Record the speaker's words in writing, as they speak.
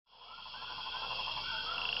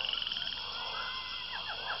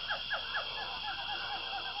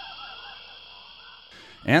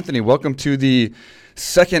Anthony, welcome to the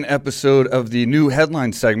second episode of the new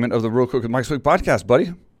headline segment of the Real Quick with Mike Swick podcast,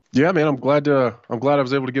 buddy. Yeah, man, I'm glad I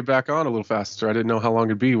was able to get back on a little faster. I didn't know how long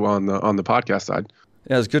it'd be on the podcast side.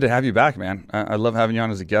 Yeah, it's good to have you back, man. I love having you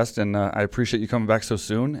on as a guest, and I appreciate you coming back so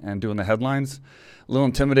soon and doing the headlines. A little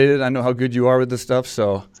intimidated. I know how good you are with this stuff,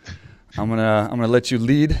 so I'm gonna let you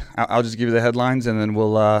lead. I'll just give you the headlines, and then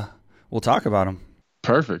we'll talk about them.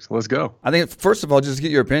 Perfect. Let's go. I think, first of all, just get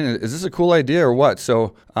your opinion. Is this a cool idea or what?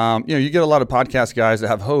 So, you get a lot of podcast guys that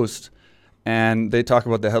have hosts, and they talk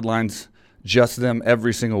about the headlines, just them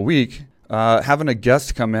every single week. Having a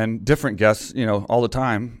guest come in, different guests, all the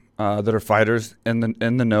time, that are fighters in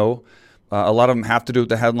the know. A lot of them have to do with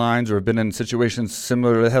the headlines or have been in situations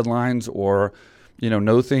similar to the headlines or,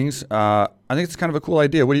 know things. I think it's kind of a cool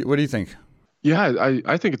idea. What do you think? Yeah,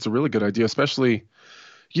 I think it's a really good idea, especially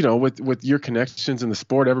with your connections in the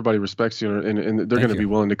sport. Everybody respects you, and they're going to be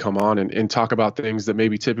willing to come on and talk about things that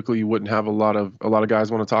maybe typically you wouldn't have a lot of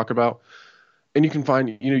guys want to talk about. And you can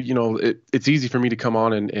find, it's easy for me to come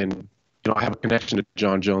on and I have a connection to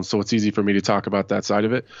Jon Jones, so it's easy for me to talk about that side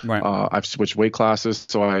of it. Right. I've switched weight classes,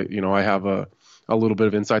 so I have a little bit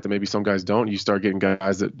of insight that maybe some guys don't. You start getting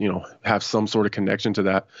guys that, have some sort of connection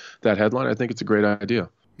to that headline. I think it's a great idea.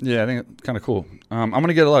 Yeah, I think it's kind of cool. I'm going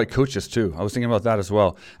to get a lot of coaches, too. I was thinking about that as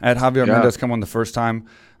well. I had Javier Mendez come on the first time.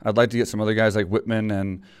 I'd like to get some other guys like Whitman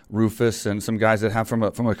and Rufus and some guys that have, from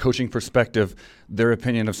a coaching perspective, their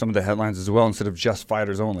opinion of some of the headlines as well, instead of just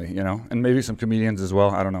fighters only, and maybe some comedians as well.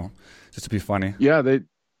 I don't know, just to be funny. Yeah,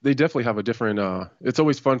 they definitely have a different it's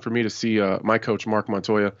always fun for me to see my coach, Mark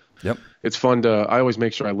Montoya. Yep. It's fun I always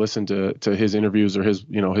make sure I listen to his interviews or his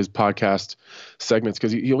podcast segments,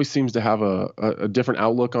 because he always seems to have a different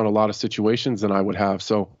outlook on a lot of situations than I would have.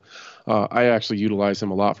 So I actually utilize him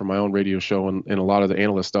a lot for my own radio show and a lot of the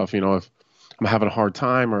analyst stuff. If I'm having a hard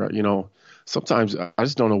time or, sometimes I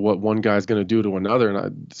just don't know what one guy's going to do to another.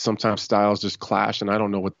 And sometimes styles just clash and I don't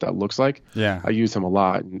know what that looks like. Yeah. I use him a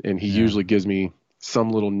lot and he usually gives me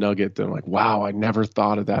some little nugget that I'm like, wow, I never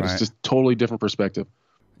thought of that. Right. It's just totally different perspective.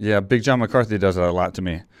 Yeah, Big John McCarthy does that a lot to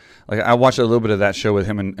me. Like I watched a little bit of that show with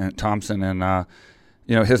him and Thompson, and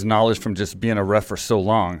his knowledge from just being a ref for so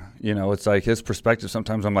long. It's like his perspective.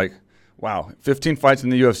 Sometimes I'm like, wow, 15 fights in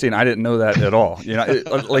the UFC, and I didn't know that at all.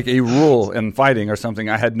 Like a rule in fighting or something,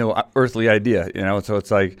 I had no earthly idea. So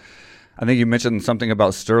it's like, I think you mentioned something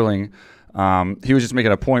about Sterling. He was just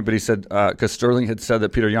making a point, but he said because Sterling had said that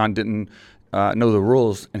Peter Yan didn't know the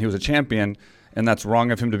rules, and he was a champion, and that's wrong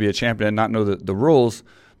of him to be a champion and not know the rules.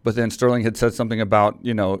 But then Sterling had said something about,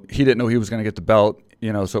 he didn't know he was going to get the belt,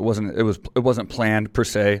 so it wasn't planned per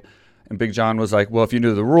se. And Big John was like, well, if you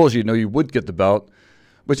knew the rules, you'd know you would get the belt.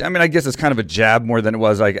 Which, I guess it's kind of a jab more than it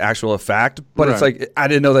was like actual fact. But Right. It's like, I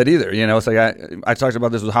didn't know that either. It's like I talked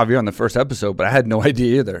about this with Javier on the first episode, but I had no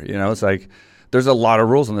idea either. It's like there's a lot of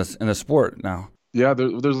rules in the sport now. Yeah,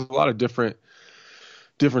 there's a lot of different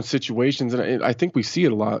situations, and I think we see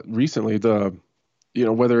it a lot recently.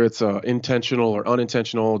 Whether it's intentional or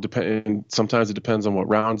unintentional, and sometimes it depends on what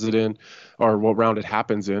rounds it in or what round it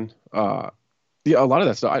happens in. A lot of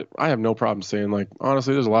that stuff, I have no problem saying, like,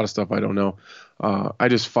 honestly, there's a lot of stuff I don't know. I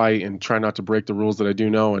just fight and try not to break the rules that I do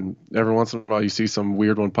know, and every once in a while you see some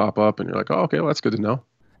weird one pop up, and you're like, oh, okay, well, that's good to know.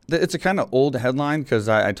 It's a kind of old headline because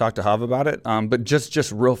I talked to Hav about it, but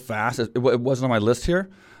just real fast, it wasn't on my list here.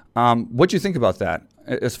 What do you think about that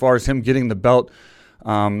as far as him getting the belt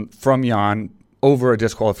from Yan over a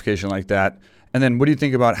disqualification like that? And then what do you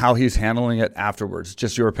think about how he's handling it afterwards?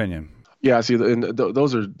 Just your opinion. Yeah, see, and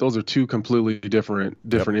those are two completely different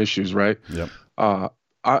issues, right? Yep.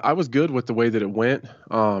 I was good with the way that it went.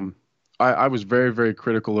 I was very, very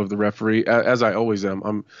critical of the referee, as I always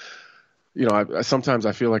am. Sometimes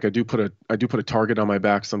I feel like I do put a target on my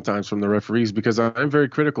back sometimes from the referees because I'm very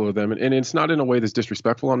critical of them, and it's not in a way that's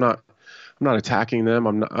disrespectful. I'm not attacking them.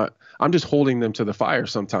 I'm just holding them to the fire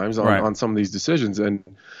sometimes on some of these decisions, and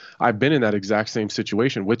I've been in that exact same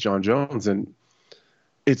situation with Jon Jones, and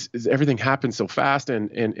it's everything happens so fast,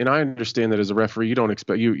 and I understand that as a referee, you don't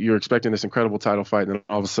expect you're expecting this incredible title fight, and then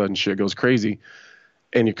all of a sudden shit goes crazy,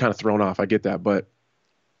 and you're kind of thrown off. I get that, but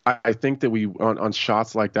I think that on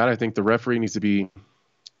shots like that, I think the referee needs to be,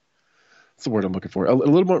 what's the word I'm looking for, a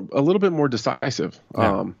little bit more decisive.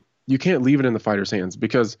 Yeah. You can't leave it in the fighter's hands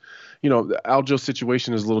because, the Aljo's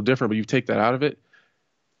situation is a little different, but you take that out of it.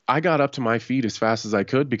 I got up to my feet as fast as I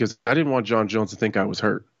could because I didn't want Jon Jones to think I was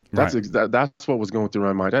hurt. That's what was going through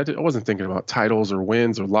my mind. I wasn't thinking about titles or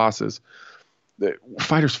wins or losses.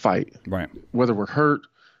 Fighters fight. Right. Whether we're hurt,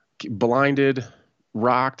 blinded,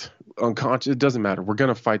 rocked, unconscious, it doesn't matter. We're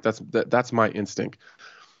going to fight. That's my instinct.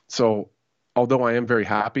 So although I am very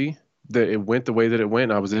happy that it went the way that it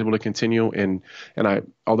went. I was able to continue, and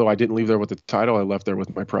although I didn't leave there with the title, I left there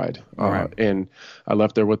with my pride, and I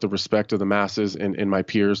left there with the respect of the masses and my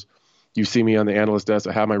peers. You see me on the analyst desk.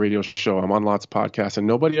 I have my radio show. I'm on lots of podcasts, and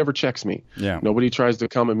nobody ever checks me. Yeah. Nobody tries to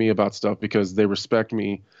come at me about stuff because they respect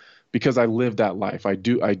me, because I live that life. I've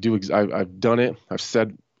done it. I've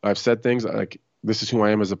said things like, this is who I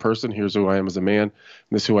am as a person. Here's who I am as a man. And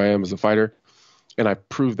this is who I am as a fighter. And I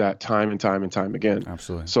proved that time and time and time again.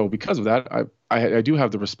 Absolutely. So because of that, I do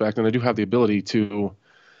have the respect, and I do have the ability to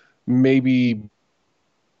maybe.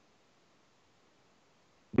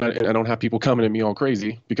 I don't have people coming at me all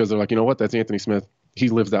crazy because they're like, you know what, that's Anthony Smith. He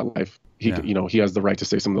lives that life. He has the right to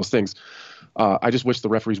say some of those things. I just wish the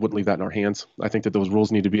referees wouldn't leave that in our hands. I think that those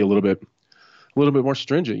rules need to be a little bit more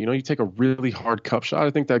stringent. You take a really hard cup shot, I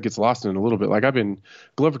think that gets lost in it a little bit. Like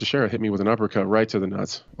Glover Teixeira hit me with an uppercut right to the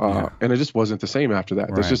nuts. And it just wasn't the same after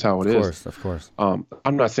that. Right. That's just how it is. Of course. I'm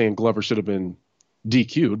not saying Glover should have been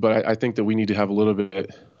DQ'd, but I think that we need to have a little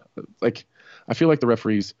bit, I feel like the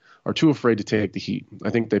referees are too afraid to take the heat.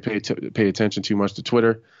 I think they pay attention too much to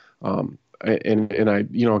Twitter.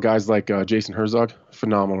 And guys like Jason Herzog,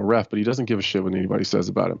 phenomenal ref, but he doesn't give a shit what anybody says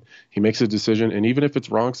about him. He makes a decision, and even if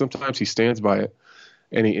it's wrong, sometimes he stands by it,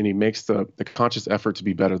 and he makes the conscious effort to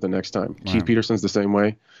be better the next time. Right. Keith Peterson's the same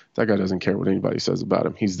way. That guy doesn't care what anybody says about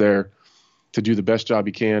him. He's there to do the best job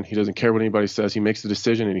he can. He doesn't care what anybody says. He makes the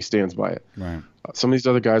decision, and he stands by it. Right. Some of these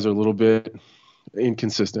other guys are a little bit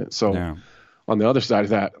inconsistent. So on the other side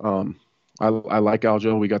of that, I like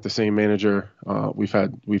Aljo. We got the same manager. We've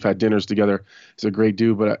had dinners together. He's a great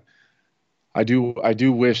dude, but I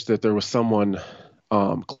do wish that there was someone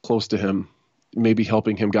close to him, maybe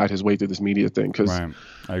helping him guide his way through this media thing. Because I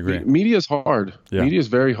agree. Media is hard. Yeah. Media is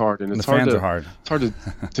very hard, and it's hard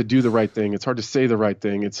to do the right thing. It's hard to say the right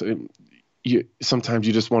thing. Sometimes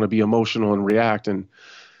you just want to be emotional and react, and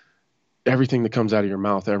everything that comes out of your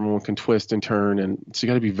mouth, everyone can twist and turn, and so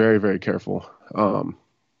you got to be very, very careful.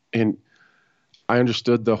 And I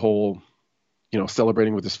understood the whole,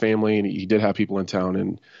 celebrating with his family, and he did have people in town,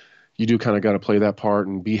 and you do kind of got to play that part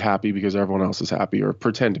and be happy because everyone else is happy, or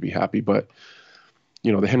pretend to be happy. But,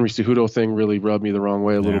 the Henry Cejudo thing really rubbed me the wrong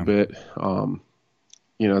way a little bit.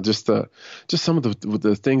 Just some of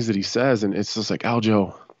the things that he says, and it's just like,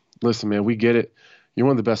 Aljo, listen, man, we get it. You're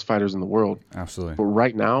one of the best fighters in the world. Absolutely. But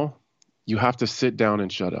right now, you have to sit down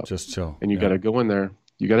and shut up. Just chill. And you got to go in there.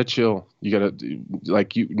 You got to chill. You got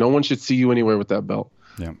to no one should see you anywhere with that belt.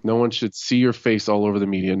 Yeah. No one should see your face all over the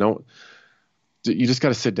media. No, you just got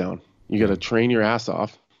to sit down. You got to train your ass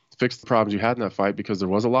off, fix the problems you had in that fight, because there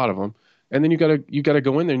was a lot of them. And then you got to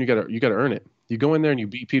go in there and you got to earn it. You go in there and you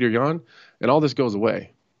beat Peter Yan, and all this goes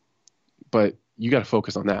away. But you got to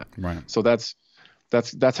focus on that. Right. So that's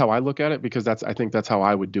how I look at it, because I think that's how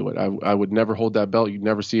I would do it. I would never hold that belt. You'd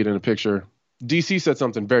never see it in a picture. DC said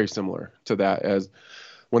something very similar to that, as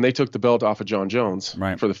when they took the belt off of John Jones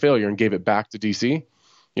for the failure and gave it back to DC.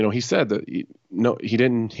 He said that he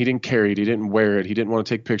didn't carry it, he didn't wear it, he didn't want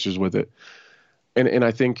to take pictures with it. And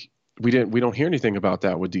I think we don't hear anything about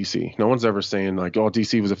that with DC. No one's ever saying like, oh,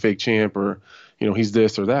 DC was a fake champ, or he's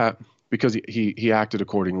this or that, because he acted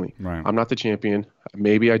accordingly. Right. I'm not the champion.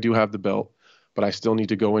 Maybe I do have the belt, but I still need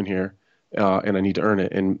to go in here and I need to earn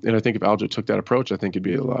it. And I think if Aljo took that approach, I think it'd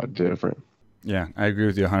be a lot different. Yeah, I agree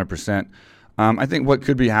with you 100%. I think what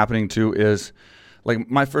could be happening too is,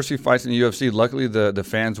 like, my first few fights in the UFC, luckily the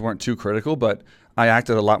fans weren't too critical, but I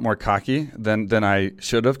acted a lot more cocky than I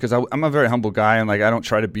should have, because I'm a very humble guy, and like I don't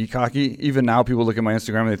try to be cocky. Even now, people look at my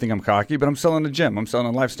Instagram and they think I'm cocky, but I'm selling a gym. I'm selling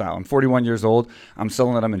a lifestyle. I'm 41 years old. I'm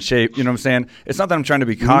selling that I'm in shape. You know what I'm saying? It's not that I'm trying to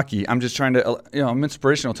be cocky. I'm just trying to, I'm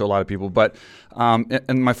inspirational to a lot of people. But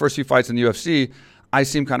in my first few fights in the UFC, I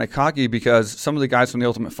seem kind of cocky because some of the guys from The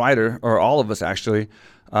Ultimate Fighter, or all of us actually,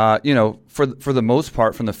 for the most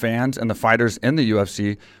part, from the fans and the fighters in the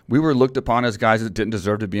UFC, we were looked upon as guys that didn't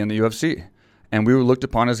deserve to be in the UFC. And we were looked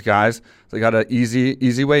upon as guys that got an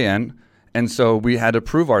easy way in. And so we had to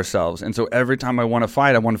prove ourselves. And so every time I won a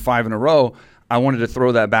fight, I won 5 in a row, I wanted to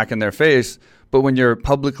throw that back in their face. But when you're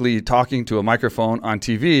publicly talking to a microphone on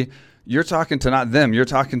TV, you're talking to not them, you're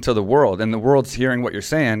talking to the world. And the world's hearing what you're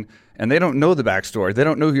saying, and they don't know the backstory. They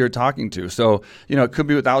don't know who you're talking to. So, it could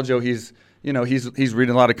be with Aljo, he's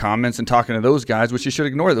reading a lot of comments and talking to those guys, which you should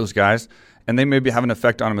ignore those guys, and they maybe have an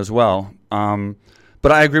effect on him as well.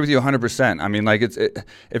 But I agree with you 100%. I mean, like,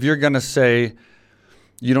 if you're going to say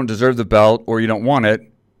you don't deserve the belt or you don't want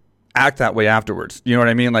it, act that way afterwards. You know what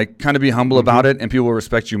I mean? Like, kind of be humble about it, and people will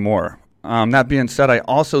respect you more. That being said, I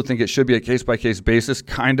also think it should be a case-by-case basis,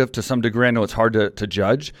 kind of, to some degree. I know it's hard to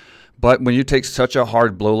judge, but when you take such a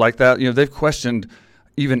hard blow like that, they've questioned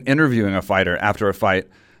even interviewing a fighter after a fight.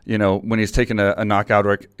 when he's taken a knockout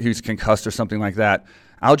or he's concussed or something like that.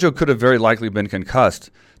 Aljo could have very likely been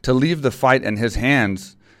concussed. To leave the fight in his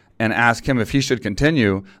hands and ask him if he should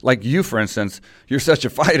continue, like you, for instance, you're such a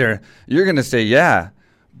fighter, you're going to say, yeah,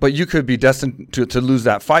 but you could be destined to lose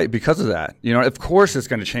that fight because of that. Of course it's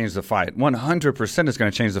going to change the fight. 100% it's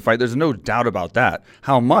going to change the fight. There's no doubt about that.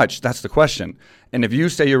 How much? That's the question. And if you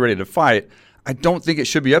say you're ready to fight, I don't think it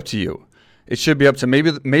should be up to you. It should be up to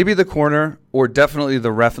maybe the corner or definitely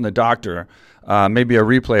the ref and the doctor, maybe a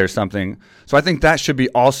replay or something. So I think that should be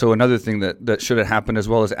also another thing that should have happened, as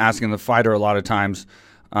well as asking the fighter a lot of times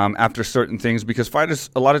after certain things, because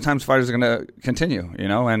a lot of times fighters are going to continue,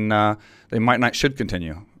 and they might not should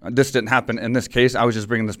continue. This didn't happen in this case. I was just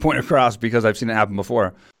bringing this point across because I've seen it happen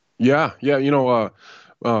before. Yeah.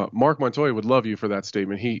 Mark Montoya would love you for that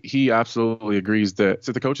statement. He absolutely agrees that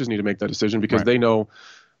the coaches need to make that decision because they know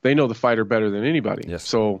the fighter better than anybody. Yes.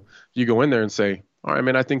 So you go in there and say, all right,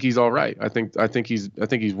 man, I think he's all right. I think he's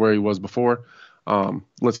where he was before.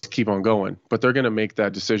 Let's keep on going. But they're going to make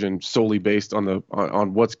that decision solely based on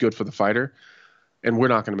what's good for the fighter. And we're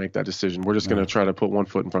not going to make that decision. We're just going to try to put one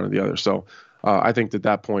foot in front of the other. So I think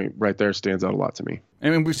that point right there stands out a lot to me.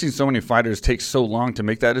 I mean, we've seen so many fighters take so long to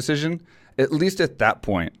make that decision. At least at that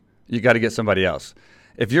point, you got to get somebody else.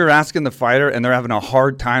 If you're asking the fighter and they're having a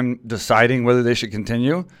hard time deciding whether they should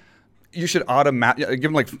continue, you should automatically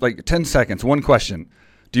give them like 10 seconds, one question.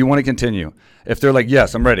 Do you want to continue? If they're like,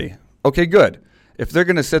 yes, I'm ready. Okay, good. If they're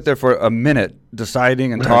going to sit there for a minute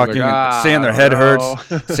deciding and talking and saying their head hurts,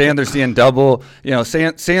 saying they're seeing double,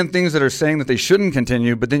 saying things that are saying that they shouldn't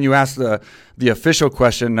continue, but then you ask the official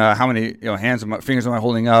question, how many fingers am I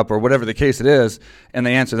holding up, or whatever the case it is, and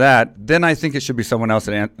they answer that, then I think it should be someone else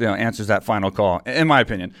that answers that final call, in my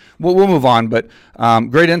opinion. We'll move on, but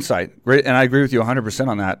great insight. Great, and I agree with you 100%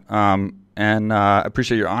 on that. And I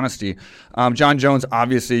appreciate your honesty. Jon Jones,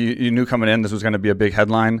 obviously, you knew coming in this was going to be a big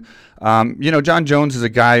headline. Jon Jones is a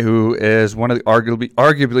guy who is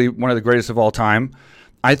arguably one of the greatest of all time.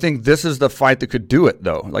 I think this is the fight that could do it,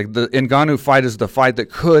 though. Like the Ngannou fight is the fight that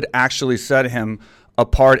could actually set him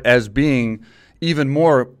apart as being even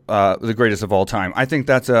more the greatest of all time. I think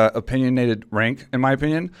that's a opinionated rank, in my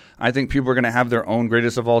opinion. I think people are going to have their own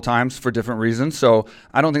greatest of all times for different reasons. So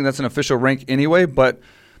I don't think that's an official rank anyway, but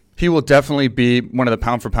he will definitely be one of the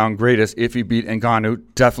pound-for-pound greatest if he beat Ngannou,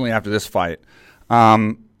 definitely after this fight.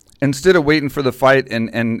 Instead of waiting for the fight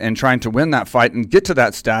and trying to win that fight and get to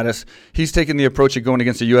that status, he's taken the approach of going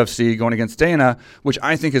against the UFC, going against Dana, which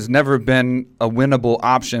I think has never been a winnable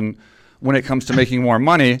option when it comes to making more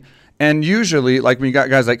money. And usually, like when you got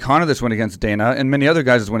guys like Conor that's went against Dana, and many other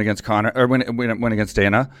guys that went against Conor or went against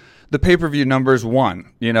Dana, the pay-per-view numbers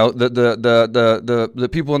won. The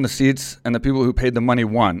people in the seats and the people who paid the money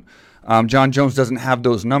won. Jon Jones doesn't have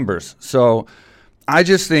those numbers, so I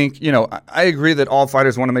just think I agree that all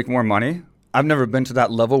fighters want to make more money. I've never been to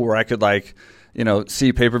that level where I could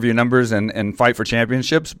see pay-per-view numbers and fight for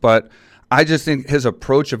championships, but I just think his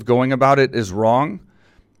approach of going about it is wrong.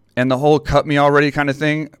 And the whole cut me already kind of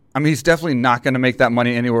thing, I mean, he's definitely not going to make that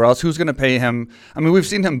money anywhere else. Who's going to pay him? I mean, we've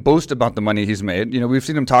seen him boast about the money he's made. We've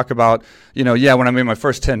seen him talk about, when I made my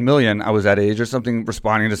first $10 million, I was that age or something,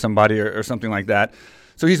 responding to somebody or something like that.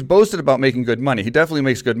 So he's boasted about making good money. He definitely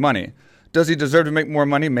makes good money. Does he deserve to make more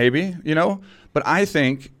money? Maybe, But I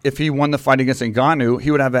think if he won the fight against Ngannou,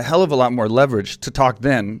 he would have a hell of a lot more leverage to talk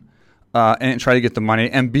then and try to get the money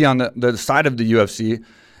and be on the side of the UFC.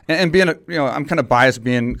 And being, I'm kind of biased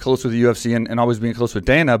being close with the UFC and always being close with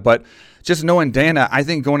Dana, but just knowing Dana, I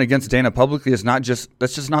think going against Dana publicly that's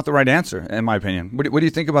just not the right answer, in my opinion. What do you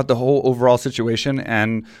think about the whole overall situation?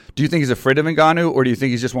 And do you think he's afraid of Ngannou, or do you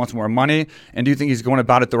think he just wants more money? And do you think he's going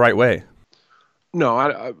about it the right way? No,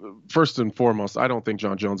 I first and foremost, I don't think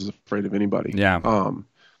Jon Jones is afraid of anybody. Yeah.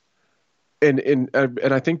 And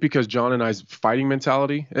I think because Jon and I's fighting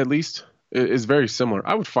mentality, at least, is very similar.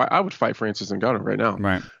 I would fight Francis Ngannou right now.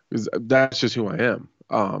 Right. That's just who I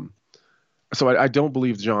am. So I don't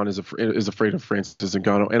believe Jon is afraid of Francis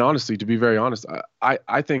Ngannou. And honestly, to be very honest,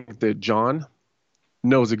 I think that Jon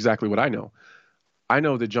knows exactly what I know. I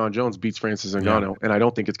know that Jon Jones beats Francis Ngannou, and I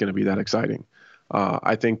don't think it's going to be that exciting.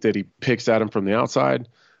 I think that he picks at him from the outside.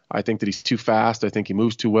 I think that he's too fast. I think he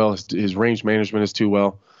moves too well. His range management is too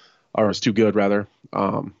good rather.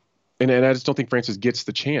 And I just don't think Francis gets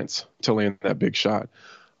the chance to land that big shot.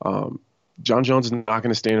 Jon Jones is not going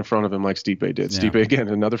to stand in front of him like Stipe did. Yeah. Stipe, again,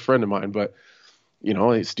 another friend of mine, but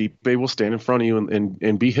Stipe will stand in front of you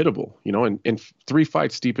and be hittable. In 3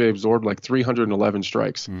 fights, Stipe absorbed like 311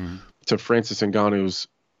 strikes to Francis Ngannou's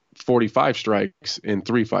 45 strikes in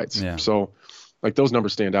 3 fights. Yeah. So, those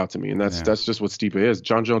numbers stand out to me, and that's just what Stipe is.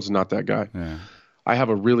 Jon Jones is not that guy. Yeah. I have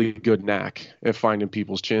a really good knack at finding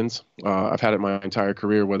people's chins. I've had it my entire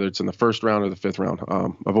career, whether it's in the first round or the fifth round.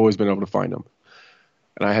 I've always been able to find them.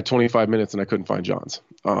 And I had 25 minutes and I couldn't find John's.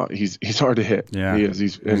 He's hard to hit. Yeah, he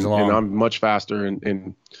is. And I'm much faster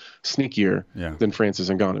and sneakier than Francis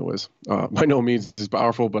Ngannou is. By no means is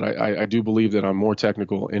powerful, but I do believe that I'm more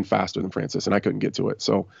technical and faster than Francis, and I couldn't get to it.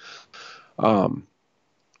 So,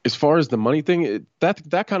 as far as the money thing,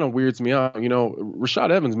 that kind of weirds me out.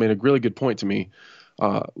 Rashad Evans made a really good point to me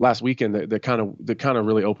last weekend that kind of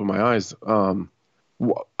really opened my eyes.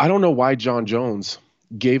 I don't know why Jon Jones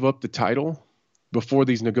gave up the title before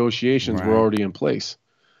these negotiations were already in place.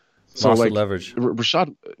 So lost the leverage.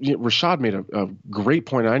 Rashad made a great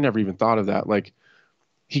point. I never even thought of that. Like,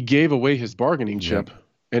 he gave away his bargaining chip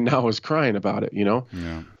and now is crying about it. Yeah.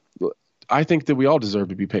 I think that we all deserve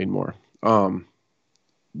to be paid more.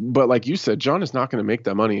 But like you said, John is not going to make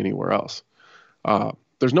that money anywhere else.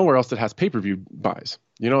 There's nowhere else that has pay-per-view buys.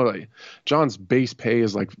 Like John's base pay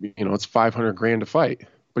is like, it's $500,000 to fight,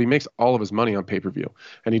 but he makes all of his money on pay-per-view,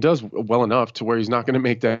 and he does well enough to where he's not going to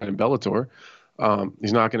make that in Bellator.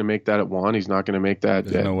 He's not going to make that at ONE. He's not going to make that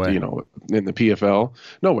in the PFL,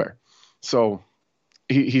 nowhere. So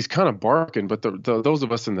he's kind of barking, but those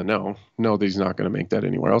of us in the know that he's not going to make that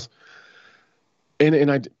anywhere else.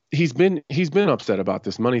 And he's been upset about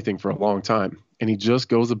this money thing for a long time, and he just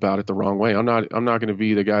goes about it the wrong way. I'm not going to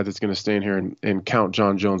be the guy that's going to stand here and count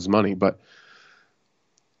Jon Jones' money, but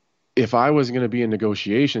if I was going to be in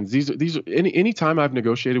negotiations, these are any time I've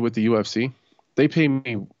negotiated with the UFC, they pay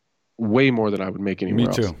me way more than I would make anywhere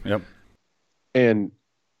else. Me too. Yep. And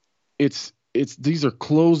these are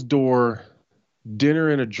closed door dinner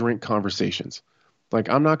and a drink conversations. Like,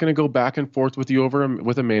 I'm not going to go back and forth with you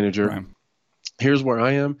with a manager. Right. Here's where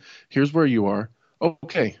I am. Here's where you are.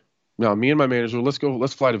 Okay. Now, me and my manager, let's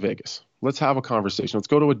fly to Vegas. Let's have a conversation. Let's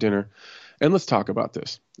go to a dinner and let's talk about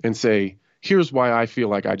this and say, here's why I feel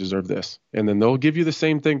like I deserve this. And then they'll give you the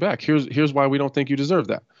same thing back. Here's why we don't think you deserve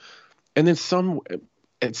that. And then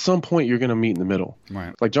at some point you're going to meet in the middle.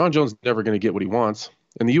 Right. Like, Jon Jones is never going to get what he wants,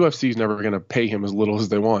 and the UFC is never going to pay him as little as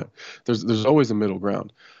they want. There's always a middle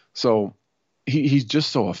ground. So he's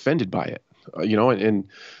just so offended by it, and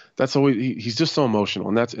that's always, he's just so emotional,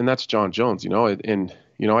 and that's Jon Jones, and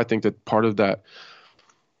I think that part of that,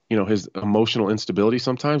 his emotional instability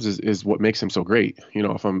sometimes is what makes him so great.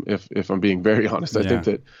 If I'm being very honest, I think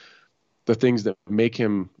that the things that make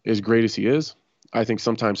him as great as he is, I think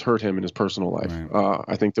sometimes hurt him in his personal life. Right.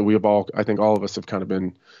 I think that all of us have kind of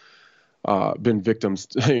been victims,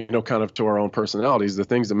 kind of to our own personalities. The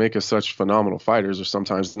things that make us such phenomenal fighters are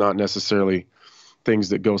sometimes not necessarily things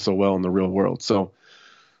that go so well in the real world. So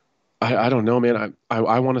I don't know, man.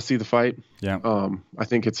 I want to see the fight. Yeah. I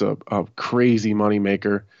think it's a crazy money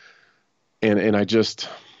maker, and again,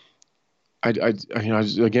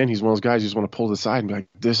 he's one of those guys you just want to pull to the side and be like,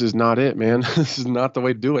 this is not it, man. This is not the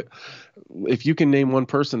way to do it. If you can name one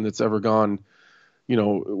person that's ever gone,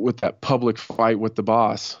 with that public fight with the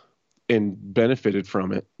boss and benefited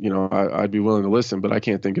from it, I'd be willing to listen, but I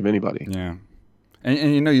can't think of anybody. Yeah.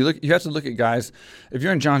 And you have to look at guys. If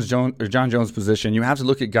you're in Jon Jones' position, you have to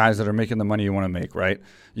look at guys that are making the money you want to make, right?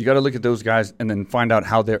 You got to look at those guys and then find out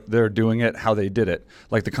how they're doing it, how they did it,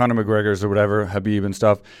 like the Conor McGregors or whatever, Habib and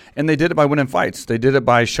stuff. And they did it by winning fights. They did it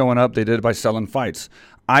by showing up. They did it by selling fights.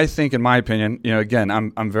 I think, in my opinion, again,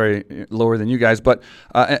 I'm very lower than you guys, but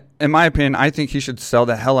in my opinion, I think he should sell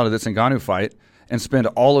the hell out of this Ngannou fight and spend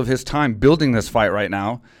all of his time building this fight right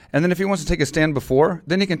now. And then if he wants to take a stand before,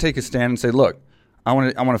 then he can take a stand and say, look, I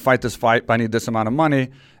want to fight this fight, but I need this amount of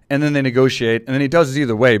money. And then they negotiate, and then he does it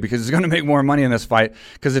either way because he's going to make more money in this fight.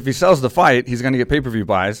 Because if he sells the fight, he's going to get pay-per-view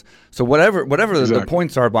buys. So whatever exactly. The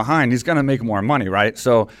points are behind, he's going to make more money, right?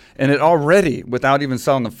 So, and it already, without even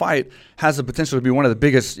selling the fight, has the potential to be one of the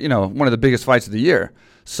biggest fights of the year.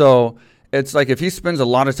 So it's like if he spends a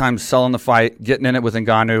lot of time selling the fight, getting in it with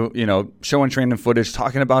Ngannou, showing training footage,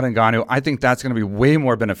 talking about Ngannou, I think that's going to be way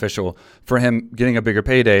more beneficial for him getting a bigger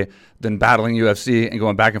payday than battling UFC and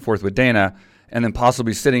going back and forth with Dana and then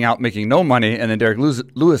possibly sitting out making no money, and then Derek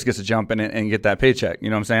Lewis gets to jump in and get that paycheck. You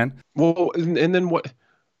know what I'm saying? Well, and then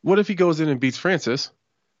what if he goes in and beats Francis,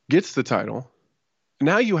 gets the title?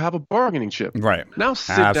 Now you have a bargaining chip. Right. Now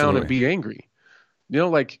sit down and be angry.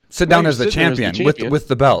 Sit down as the champion with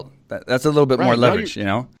the belt. That's a little bit more leverage,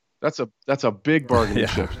 That's a big bargaining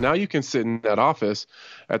chip. Now you can sit in that office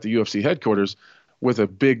at the UFC headquarters with a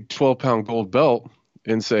big 12-pound gold belt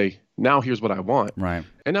and say, now here's what I want. Right.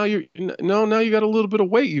 And now you got a little bit of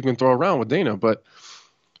weight you can throw around with Dana, but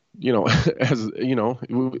as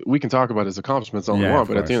we can talk about his accomplishments all we want,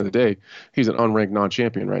 but at the end of the day, he's an unranked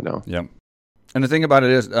non-champion right now. Yep. And the thing about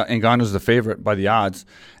it is, Ngannou's the favorite by the odds.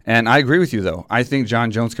 And I agree with you, though. I think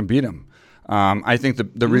Jon Jones can beat him. I think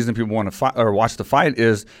the reason people want to fight or watch the fight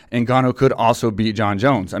is Ngannou could also beat Jon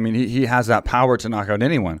Jones. I mean, he has that power to knock out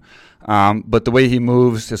anyone. But the way he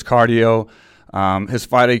moves, his cardio, his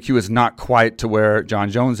fight IQ is not quite to where Jon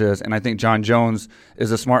Jones is. And I think Jon Jones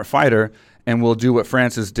is a smart fighter and will do what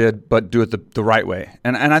Francis did, but do it the right way.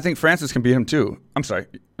 And I think Francis can beat him too. I'm sorry,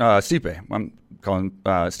 Stipe. I'm calling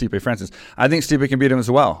Stipe Francis. I think Stipe can beat him as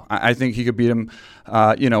well. I think he could beat him,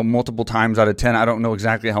 multiple times out of 10. I don't know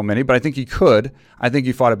exactly how many, but I think he could. I think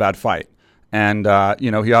he fought a bad fight. And,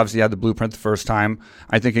 he obviously had the blueprint the first time.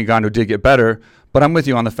 I think Ngannou did get better. But I'm with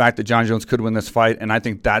you on the fact that Jon Jones could win this fight, and I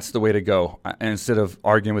think that's the way to go. Instead of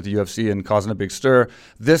arguing with the UFC and causing a big stir,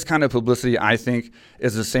 this kind of publicity, I think,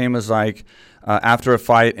 is the same as like after a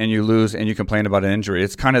fight and you lose and you complain about an injury.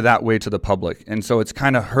 It's kind of that way to the public. And so it's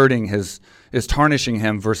kind of hurting is tarnishing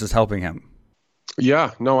him versus helping him.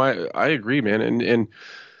 Yeah, no, I agree, man. And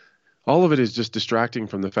all of it is just distracting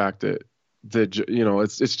from the fact that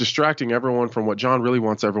it's distracting everyone from what Jon really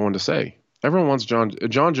wants everyone to say. Everyone wants Jon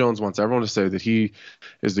Jones wants everyone to say that he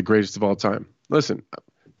is the greatest of all time. Listen,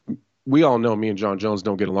 we all know me and Jon Jones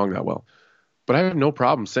don't get along that well, but I have no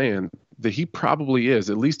problem saying that he probably is,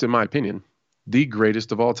 at least in my opinion, the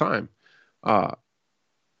greatest of all time.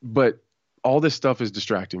 But all this stuff is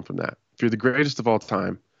distracting from that. If you're the greatest of all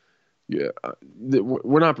time,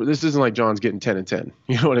 we're not. This isn't like Jon's getting 10 and 10.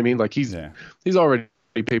 You know what I mean? Like he's already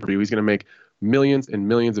pay-per-view. He's going to make millions and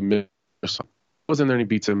millions and millions. Goes in there and he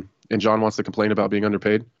beats him, and Jon wants to complain about being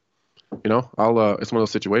underpaid. It's one of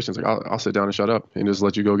those situations. Like I'll sit down and shut up and just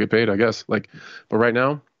let you go get paid, I guess. Like, but right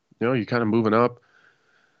now, you're kind of moving up.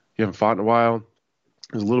 You haven't fought in a while.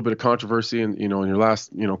 There's a little bit of controversy in your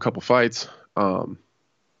last couple fights. I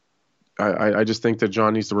just think that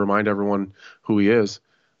Jon needs to remind everyone who he is,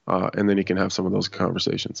 and then he can have some of those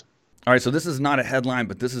conversations. All right, so this is not a headline,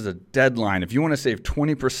 but this is a deadline. If you want to save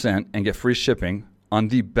 20% and get free shipping on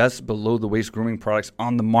the best below-the-waist grooming products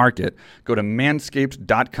on the market, go to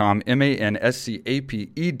manscaped.com,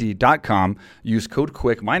 manscaped.com. Use code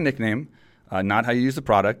QUICK, my nickname, not how you use the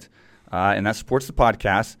product, and that supports the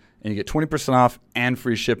podcast, and you get 20% off and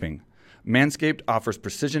free shipping. Manscaped offers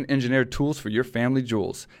precision-engineered tools for your family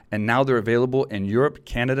jewels, and now they're available in Europe,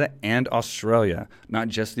 Canada, and Australia, not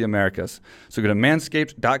just the Americas. So go to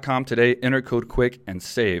manscaped.com today, enter code QUICK, and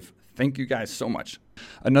save. Thank you guys so much.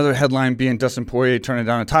 Another headline being Dustin Poirier turning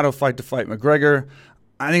down a title fight to fight McGregor.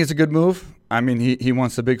 I think it's a good move. I mean, he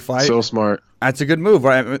wants a big fight. So smart. That's a good move,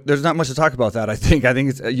 right? There's not much to talk about that. I think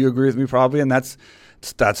you agree with me probably, and that's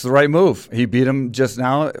the right move. He beat him just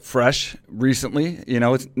now, fresh, recently.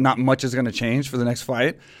 It's not much is going to change for the next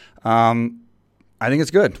fight. I think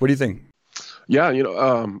it's good. What do you think? Yeah,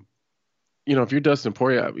 if you're Dustin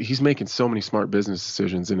Poirier, he's making so many smart business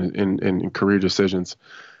decisions and career decisions.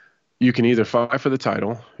 You can either fight for the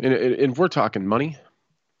title, and we're talking money.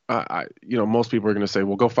 Most people are going to say,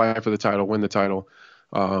 "Well, go fight for the title, win the title."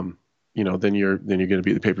 Then you're going to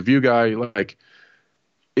be the pay-per-view guy. Like,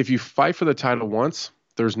 if you fight for the title once,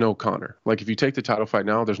 there's no Conor. Like, if you take the title fight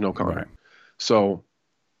now, there's no Conor. Right. So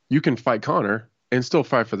you can fight Conor and still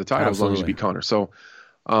fight for the title. Absolutely. As long as you beat Conor. So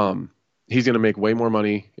he's going to make way more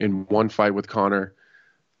money in one fight with Conor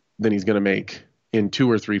than he's going to make in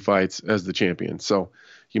 2 or 3 fights as the champion. So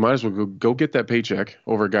you might as well go get that paycheck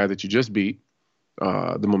over a guy that you just beat.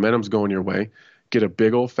 The momentum's going your way. Get a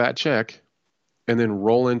big old fat check, and then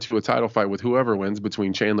roll into a title fight with whoever wins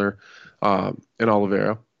between Chandler and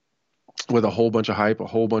Oliveira with a whole bunch of hype, a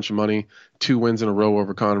whole bunch of money, 2 wins in a row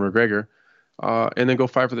over Conor McGregor, and then go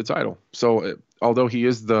fight for the title. So although he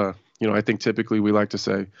is I think typically we like to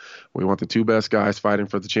say we want the 2 best guys fighting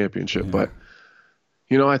for the championship. Yeah. But,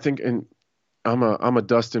 I think I'm a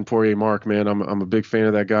Dustin Poirier mark, man. I'm a big fan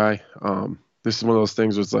of that guy. This is one of those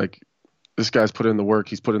things where it's like, this guy's put in the work.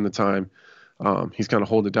 He's put in the time. He's kind of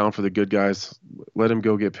holding it down for the good guys. Let him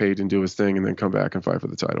go get paid and do his thing and then come back and fight for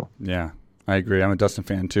the title. Yeah, I agree. I'm a Dustin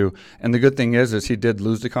fan too. And the good thing is he did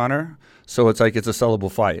lose to Conor. So it's like it's a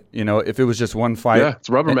sellable fight. If it was just one fight. Yeah, it's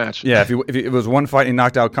a rubber match. Yeah, if it was one fight and he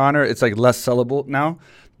knocked out Conor, it's like less sellable now.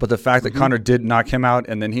 But the fact that Conor did knock him out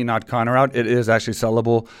and then he knocked Conor out, it is actually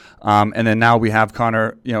sellable. And then now we have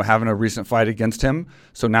Conor, having a recent fight against him.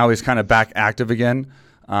 So now he's kind of back active again.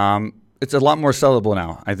 It's a lot more sellable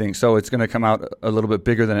now, I think. So it's going to come out a little bit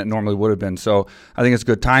bigger than it normally would have been. So I think it's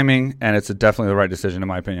good timing, and it's definitely the right decision in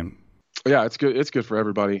my opinion. Yeah, it's good. It's good for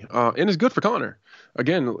everybody. And it's good for Conor.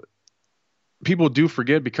 Again, people do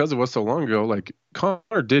forget because it was so long ago, like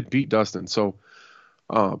Conor did beat Dustin. So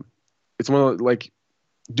it's one of like,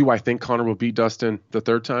 do I think Conor will beat Dustin the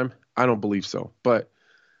 3rd time? I don't believe so. But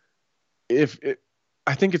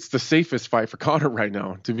I think it's the safest fight for Conor right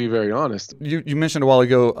now, to be very honest. You mentioned a while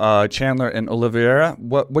ago Chandler and Oliveira.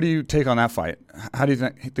 What do you take on that fight? How do you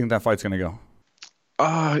think that fight's going to go?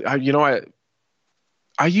 I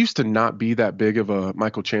used to not be that big of a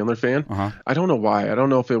Michael Chandler fan. I don't know why. I don't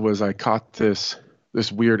know if it was I caught this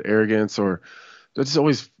weird arrogance, or I just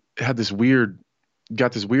always had this weird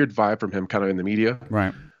vibe from him kind of in the media.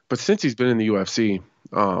 Right. But since he's been in the UFC,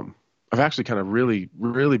 I've actually kind of really,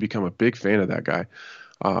 really become a big fan of that guy.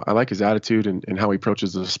 I like his attitude and how he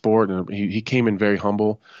approaches the sport. And he came in very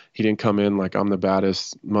humble. He didn't come in like, I'm the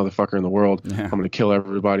baddest motherfucker in the world. Yeah. I'm going to kill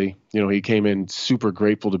everybody. He came in super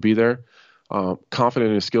grateful to be there, confident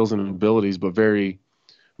in his skills and abilities, but very,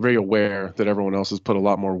 very aware that everyone else has put a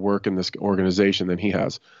lot more work in this organization than he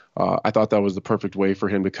has. I thought that was the perfect way for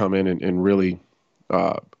him to come in and really,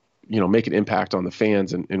 make an impact on the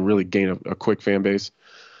fans and really gain a quick fan base.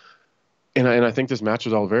 And I think this match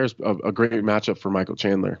with Oliveira is a great matchup for Michael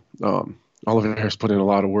Chandler. Oliveira's put in a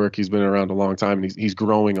lot of work. He's been around a long time, and he's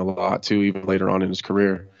growing a lot too, even later on in his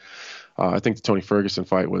career. I think the Tony Ferguson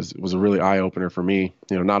fight was a really eye opener for me.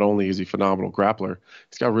 Not only is he a phenomenal grappler,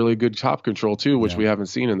 he's got really good top control too, which we haven't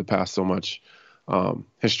seen in the past so much.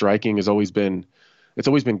 His striking has always been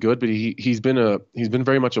good, but he's been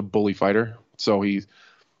very much a bully fighter. So in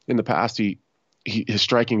the past his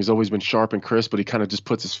striking has always been sharp and crisp, but he kind of just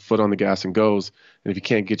puts his foot on the gas and goes. And if he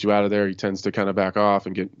can't get you out of there, he tends to kind of back off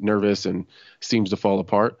and get nervous and seems to fall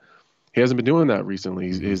apart. He hasn't been doing that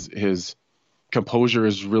recently. His composure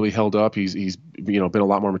is really held up. He's been a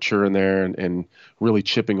lot more mature in there and really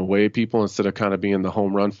chipping away at people instead of kind of being the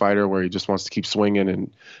home run fighter where he just wants to keep swinging, and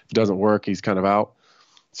if it doesn't work, he's kind of out.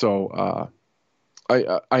 So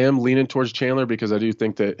I am leaning towards Chandler because I do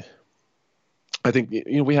think that. I think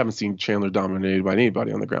we haven't seen Chandler dominated by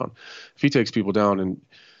anybody on the ground. If he takes people down, and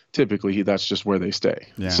typically that's just where they stay.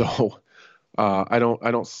 Yeah. So I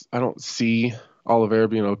don't see Oliveira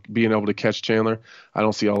being able to catch Chandler. I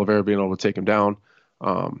don't see Oliveira being able to take him down.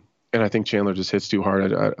 And I think Chandler just hits too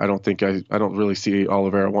hard. I don't really see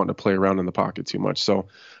Oliveira wanting to play around in the pocket too much. So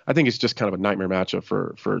I think it's just kind of a nightmare matchup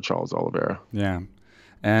for Charles Oliveira. Yeah.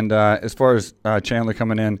 And as far as Chandler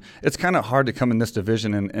coming in, it's kind of hard to come in this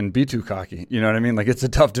division and be too cocky. You know what I mean? Like, it's a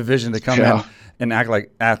tough division to come in and act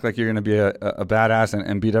like you're going to be a badass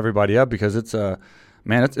and beat everybody up, because it's one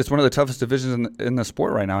of the toughest divisions in the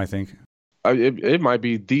sport right now, I think. It might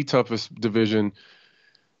be the toughest division,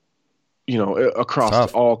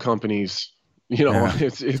 across all companies.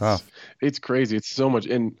 It's tough. It's crazy. It's so much,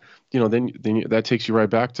 and then that takes you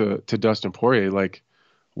right back to Dustin Poirier. Like,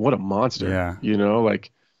 what a monster. Yeah.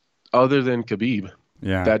 Other than Khabib,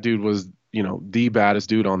 that dude was, the baddest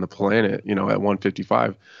dude on the planet, at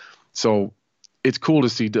 155. So it's cool to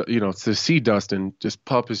see Dustin just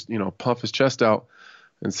puff his chest out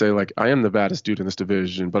and say, like, I am the baddest dude in this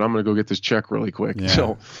division, but I'm going to go get this check really quick. Yeah.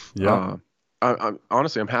 So I'm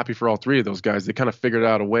honestly happy for all three of those guys. They kind of figured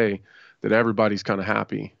out a way that everybody's kind of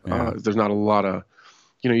happy. Yeah. There's not a lot of,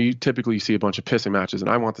 you typically see a bunch of pissing matches, and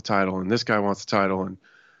I want the title, and this guy wants the title, and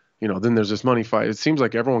then there's this money fight. It seems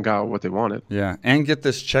like everyone got what they wanted. Yeah, and get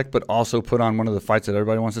this check, but also put on one of the fights that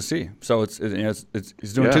everybody wants to see. So it's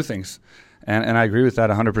he's doing two things, and I agree with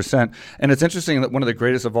that 100%. And it's interesting that one of the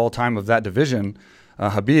greatest of all time of that division,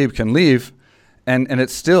 Khabib, can leave, and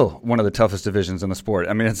it's still one of the toughest divisions in the sport.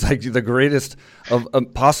 I mean, it's like the greatest of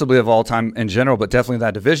possibly of all time in general, but definitely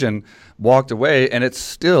that division walked away, and it's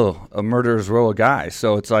still a murderer's row of guys.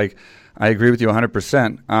 So it's like, I agree with you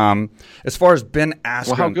 100%. As far as Ben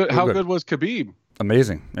Askren, well, how good was Khabib?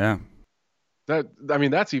 Amazing, yeah.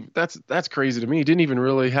 That's crazy to me. He didn't even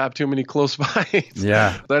really have too many close fights.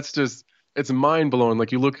 Yeah, it's mind blowing.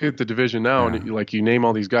 Like, you look at the division now, and you name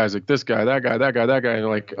all these guys, like this guy, that guy, that guy, that guy, and you're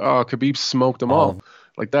like, oh, Khabib smoked them all.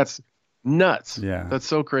 Like, that's nuts. Yeah, that's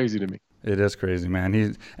so crazy to me. It is crazy, man.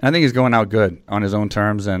 And I think he's going out good on his own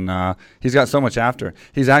terms, and he's got so much after.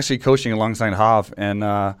 He's actually coaching alongside Hav,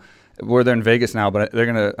 and where they're in Vegas now, but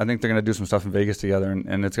I think they're gonna do some stuff in Vegas together,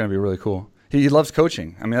 and it's gonna be really cool. He loves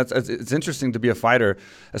coaching. I mean, it's interesting to be a fighter,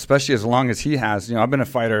 especially as long as he has. I've been a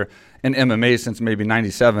fighter in MMA since maybe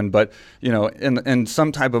 '97, but in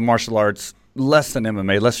some type of martial arts, less than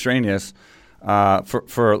MMA, less strenuous,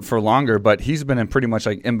 for longer. But he's been in pretty much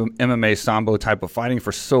like MMA Sambo type of fighting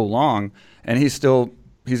for so long, and he's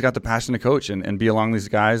got the passion to coach and be along these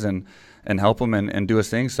guys and help him and do his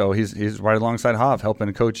thing. So he's right alongside Hav,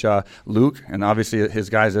 helping coach Luke, and obviously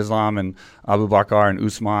his guys Islam and Abu Bakr and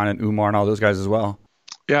Usman and Umar and all those guys as well.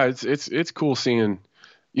 Yeah, it's cool seeing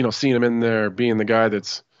him in there, being the guy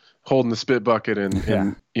that's holding the spit bucket and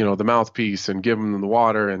the mouthpiece and giving them the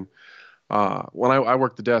water. And when I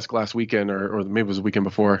worked the desk last weekend, or maybe it was the weekend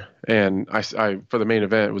before, and I for the main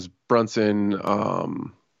event, it was Brunson,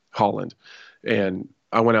 Holland, and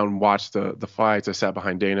I went out and watched the fights. I sat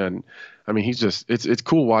behind Dana, and I mean, it's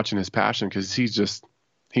cool watching his passion, because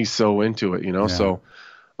he's so into it, you know. Yeah. So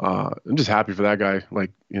I'm just happy for that guy.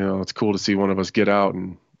 Like, you know, it's cool to see one of us get out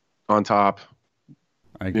and on top,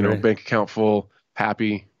 I agree. you know, bank account full,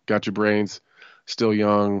 happy, got your brains, still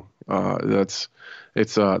young. That's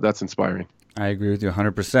inspiring. I agree with you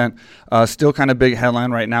 100%. Still kind of big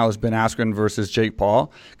headline right now is Ben Askren versus Jake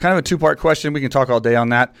Paul. Kind of a two-part question. We can talk all day on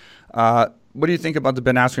that. What do you think about the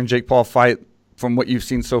Ben Askren-Jake Paul fight from what you've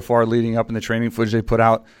seen so far leading up in the training footage they put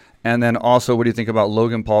out? And then also, what do you think about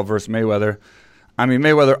Logan Paul versus Mayweather? I mean,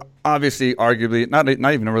 Mayweather, obviously, arguably, not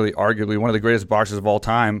even really arguably, one of the greatest boxers of all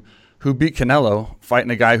time, who beat Canelo,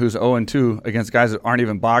 fighting a guy who's 0-2 against guys that aren't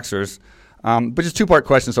even boxers. But just two-part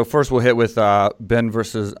question. So first we'll hit with Jake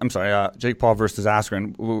Paul versus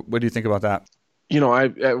Askren. What do you think about that? You know,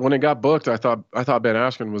 when it got booked, I thought Ben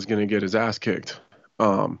Askren was going to get his ass kicked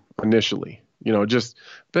initially. You know,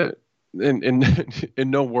 but in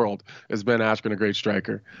no world is Ben Askren a great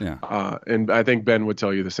striker. Yeah. And I think Ben would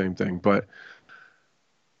tell you the same thing.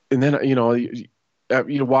 And then, you know,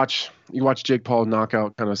 you watch Jake Paul knock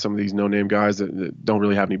out kind of some of these no-name guys that don't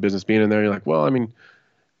really have any business being in there. You're like, well, I mean,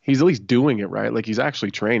 he's at least doing it right. Like, he's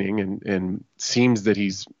actually training and seems that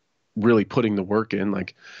he's really putting the work in.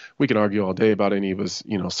 Like, we can argue all day about any of his,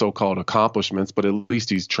 you know, so-called accomplishments, but at least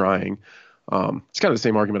he's trying. It's kind of the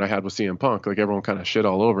same argument I had with CM Punk. Like, everyone kind of shit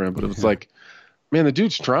all over him, but it was like, man, the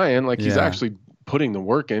dude's trying. Like, he's actually putting the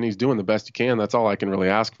work in. He's doing the best he can. That's all I can really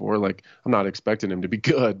ask for. Like, I'm not expecting him to be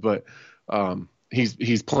good, but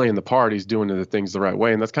he's playing the part. He's doing the things the right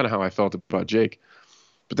way, and that's kind of how I felt about Jake.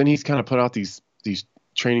 But then he's kind of put out these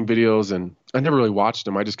training videos, and I never really watched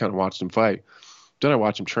him. I just kind of watched him fight. Then I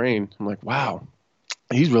watched him train. I'm like, wow,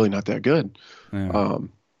 he's really not that good. Yeah.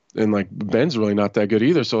 And like, Ben's really not that good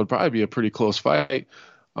either. So it'd probably be a pretty close fight.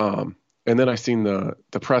 And then I seen the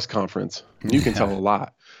press conference. You can tell a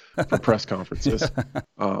lot from press conferences.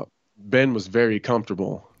 Ben was very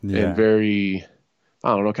comfortable and very,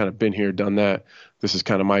 I don't know, kind of been here, done that. This is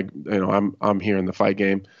kind of my, you know, I'm here in the fight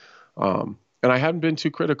game. And I hadn't been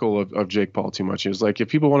too critical of Jake Paul too much. It was like, if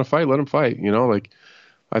people want to fight, let them fight. You know, like,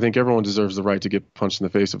 I think everyone deserves the right to get punched in the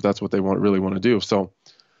face if that's what they really want to do. So,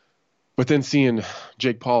 but then seeing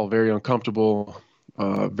Jake Paul very uncomfortable,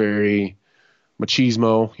 very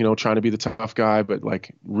machismo, you know, trying to be the tough guy, but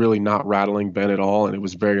like really not rattling Ben at all. And it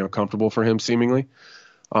was very uncomfortable for him seemingly.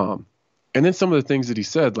 And then some of the things that he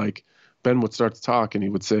said, like, Ben would start to talk and he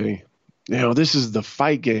would say, you know, this is the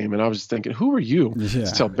fight game. And I was just thinking, who are you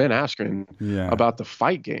to tell Ben Askren about the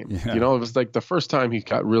fight game? You know, it was like the first time he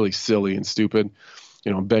got really silly and stupid.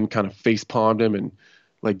 You know, Ben kind of face palmed him, and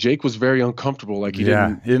like, Jake was very uncomfortable. Like, he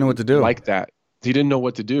didn't know what to do. Like that. He didn't know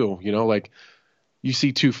what to do. You know, like, you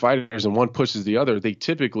see two fighters and one pushes the other. They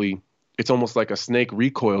typically, it's almost like a snake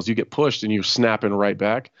recoils. You get pushed and you're snapping right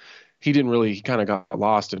back. He kind of got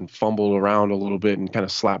lost and fumbled around a little bit and kind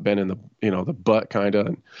of slapped Ben in the, you know, the butt kind of.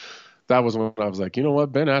 And that was when I was like, you know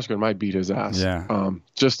what, Ben Askren might beat his ass.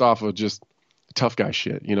 Just off of just tough guy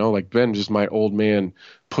shit, you know, like, Ben just might old man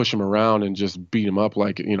push him around and just beat him up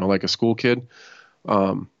like, you know, like a school kid.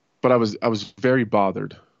 But I was very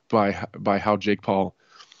bothered by how Jake Paul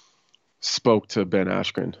spoke to Ben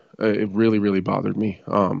Askren. It really, really bothered me.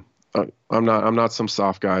 I'm not some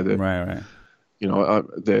soft guy that, right. You know,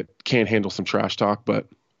 that can't handle some trash talk, but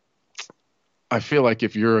I feel like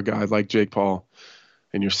if you're a guy like Jake Paul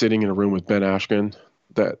and you're sitting in a room with Ben Askren,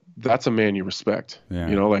 that's a man you respect.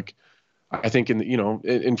 You know, like, I think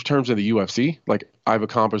in terms of the UFC, like, I've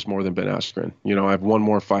accomplished more than Ben Askren. You know, I've won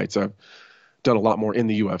more fights. I've done a lot more in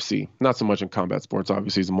the UFC, not so much in combat sports.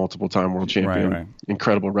 Obviously, he's a multiple-time world champion,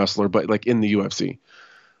 incredible wrestler, but like in the UFC.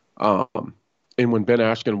 And when Ben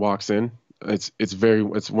Askren walks in, it's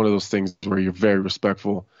one of those things where you're very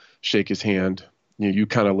respectful, shake his hand. You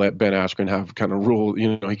kind of let Ben Askren have kind of rule.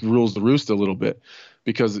 You know, he rules the roost a little bit,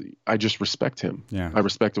 because I just respect him. I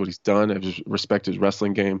respect what he's done. I just respect his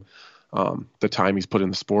wrestling game. The time he's put in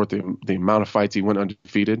the sport, the amount of fights he went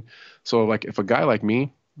undefeated. So, like, if a guy like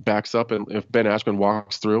me backs up, and if Ben Askren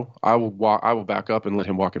walks through, I will back up and let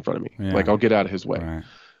him walk in front of me. Like, I'll get out of his way.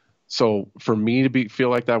 So for me to feel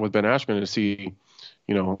like that with Ben Askren, and to see,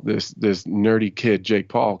 you know, this nerdy kid Jake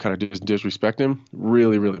Paul kind of just disrespect him,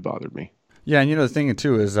 really, really bothered me. Yeah, and you know, the thing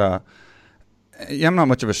too is, I'm not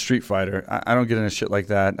much of a street fighter. I don't get into shit like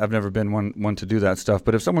that. I've never been one to do that stuff.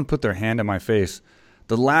 But if someone put their hand in my face,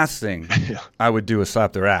 the last thing I would do is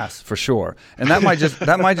slap their ass for sure. And that might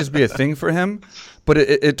just be a thing for him. But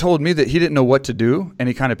it told me that he didn't know what to do, and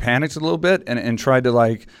he kind of panicked a little bit and tried to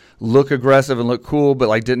like look aggressive and look cool, but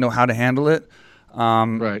like didn't know how to handle it.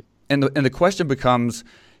 Right. And the question becomes,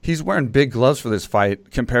 he's wearing big gloves for this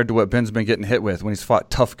fight compared to what Ben's been getting hit with when he's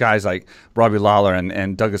fought tough guys like Robbie Lawler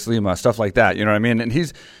and Douglas Lima, stuff like that. You know what I mean?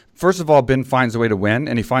 And first of all, Ben finds a way to win,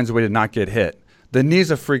 and he finds a way to not get hit. The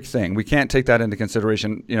knee's a freak thing. We can't take that into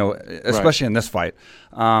consideration, especially in this fight.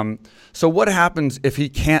 So what happens if he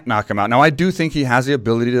can't knock him out? Now, I do think he has the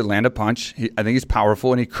ability to land a punch. I think he's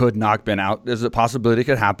powerful, and he could knock Ben out. There's a possibility it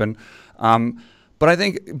could happen. But I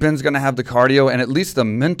think Ben's going to have the cardio and at least the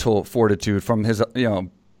mental fortitude from his,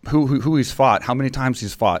 who he's fought, how many times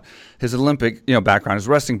he's fought, his Olympic, background, his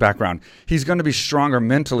wrestling background. He's going to be stronger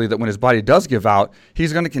mentally that when his body does give out,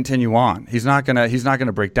 he's going to continue on. He's not going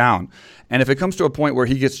to break down. And if it comes to a point where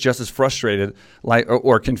he gets just as frustrated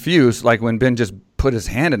or confused, like when Ben just put his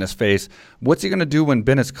hand in his face, what's he going to do when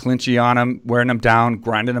Ben is clinchy on him, wearing him down,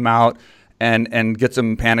 grinding him out, and gets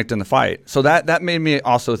him panicked in the fight? So that made me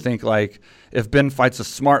also think, like, if Ben fights a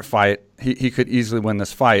smart fight, he could easily win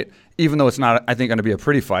this fight, even though it's not, I think, going to be a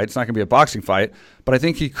pretty fight. It's not going to be a boxing fight, but I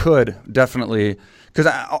think he could definitely, because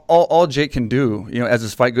all Jake can do, as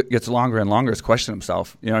his fight gets longer and longer, is question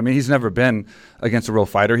himself. He's never been against a real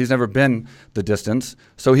fighter. He's never been the distance.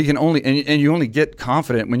 So he can only, and you only get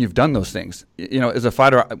confident when you've done those things. As a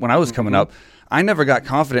fighter, when I was coming up, I never got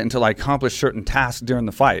confident until I accomplished certain tasks during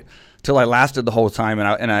the fight, till I lasted the whole time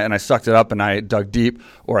and I sucked it up and I dug deep,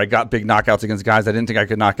 or I got big knockouts against guys I didn't think I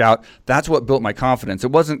could knock out. That's what built my confidence.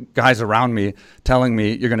 It wasn't guys around me telling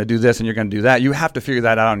me you're going to do this and you're going to do that. You have to figure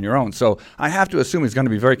that out on your own. So I have to assume he's going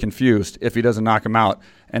to be very confused if he doesn't knock him out,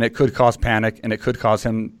 and it could cause panic and it could cause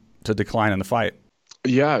him to decline in the fight.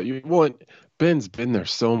 Yeah, Ben's been there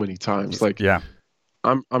so many times. Like, yeah,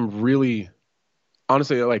 I'm really,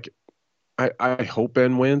 honestly, like, I hope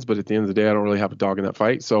Ben wins, but at the end of the day, I don't really have a dog in that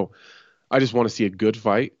fight. So I just want to see a good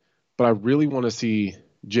fight, but I really want to see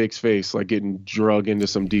Jake's face, like, getting drug into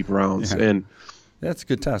some deep rounds. Yeah. And that's a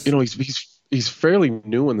good test. He's fairly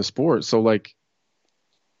new in the sport. So, like,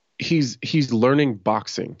 he's learning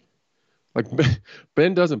boxing. Like,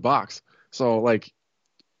 Ben doesn't box. So, like,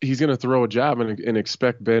 he's going to throw a jab and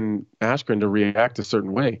expect Ben Askren to react a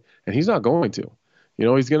certain way. And he's not going to.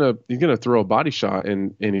 He's gonna throw a body shot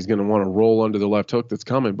and he's gonna want to roll under the left hook that's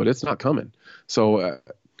coming, but it's not coming. So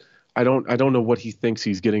I don't know what he thinks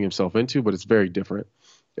he's getting himself into, but it's very different.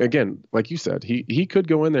 Again, like you said, he could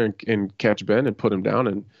go in there and catch Ben and put him down,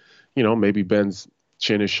 and maybe Ben's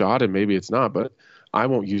chin is shot and maybe it's not. But I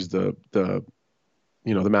won't use the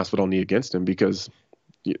Masvidal knee against him, because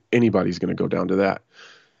anybody's gonna go down to that.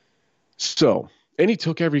 So, and he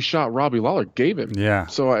took every shot Robbie Lawler gave him. Yeah.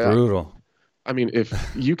 So brutal. I mean, if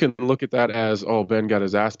you can look at that as, oh, Ben got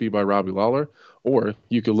his ass beat by Robbie Lawler, or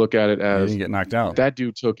you could look at it as, he didn't get knocked out. That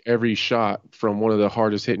dude took every shot from one of the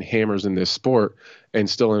hardest hitting hammers in this sport and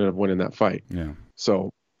still ended up winning that fight. Yeah.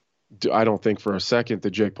 So I don't think for a second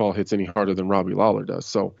that Jake Paul hits any harder than Robbie Lawler does.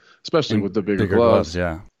 So especially with the bigger gloves.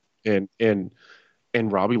 Yeah. And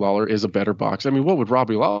Robbie Lawler is a better boxer. I mean, what would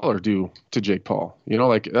Robbie Lawler do to Jake Paul?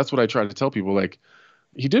 Like, that's what I try to tell people. Like,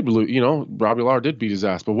 he did, Robbie Lawler did beat his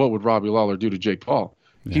ass, but what would Robbie Lawler do to Jake Paul?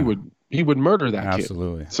 Yeah. He would murder that kid.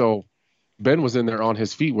 Absolutely. So Ben was in there on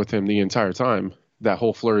his feet with him the entire time that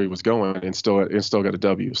whole flurry was going, and still got a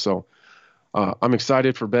W. So I'm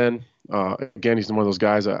excited for Ben. Again, he's one of those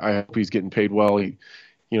guys. I hope he's getting paid well. He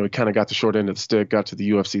kind of got the short end of the stick, got to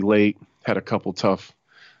the UFC late, had a couple tough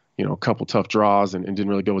draws and didn't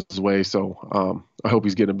really go his way. So I hope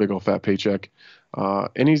he's getting a big old fat paycheck.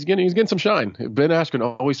 And he's getting some shine. Ben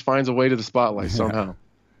Askren always finds a way to the spotlight somehow.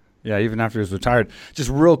 Yeah, even after he's retired. Just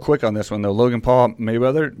real quick on this one, though. Logan Paul,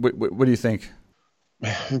 Mayweather, what do you think?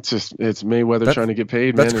 It's Mayweather trying to get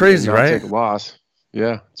paid. That's crazy, and not right? Take a loss.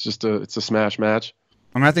 Yeah, it's a smash match.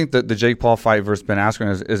 I mean, I think that the Jake Paul fight versus Ben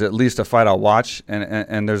Askren is at least a fight I'll watch,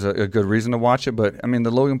 and there's a good reason to watch it. But I mean,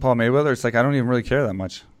 the Logan Paul Mayweather, it's like I don't even really care that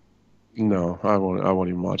much. No, I won't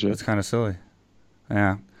even watch it. It's kind of silly.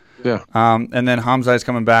 Yeah. Yeah. And then Hamza is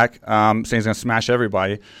coming back, saying he's going to smash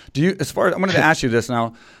everybody. I'm going to ask you this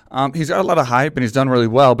now. He's got a lot of hype and he's done really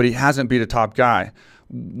well, but he hasn't beat a top guy.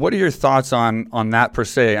 What are your thoughts on that per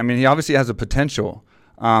se? I mean, he obviously has a potential,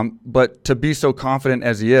 but to be so confident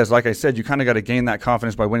as he is, like I said, you kind of got to gain that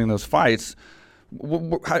confidence by winning those fights.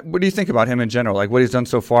 What do you think about him in general? Like what he's done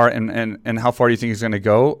so far and how far do you think he's going to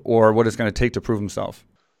go, or what it's going to take to prove himself?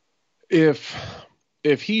 If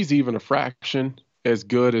he's even a fraction as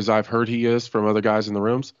good as I've heard he is from other guys in the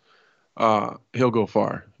rooms, he'll go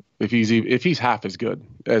far. If he's half as good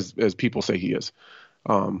as people say he is,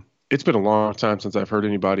 It's been a long time since I've heard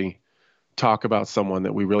anybody talk about someone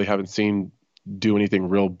that we really haven't seen do anything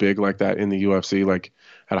real big like that in the UFC, like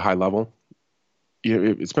at a high level.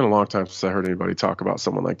 It's been a long time since I heard anybody talk about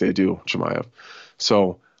someone like they do Chimaev.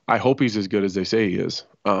 So I hope he's as good as they say he is.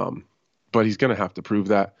 But he's going to have to prove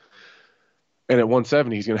that. And at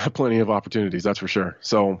 170, he's going to have plenty of opportunities, that's for sure.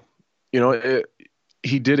 So,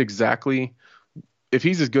 he did exactly, if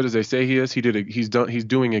he's as good as they say he is, he's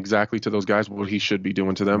doing exactly to those guys what he should be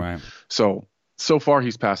doing to them. Right. So far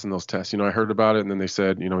he's passing those tests. I heard about it, and then they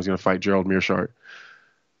said, he's going to fight Gerald Meerschaert.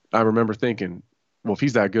 I remember thinking, well, if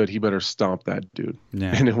he's that good, he better stomp that dude.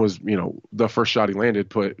 Yeah. And it was, the first shot he landed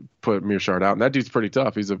put Meerschaert out. And that dude's pretty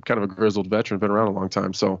tough. He's a kind of a grizzled veteran, been around a long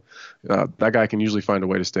time. So that guy can usually find a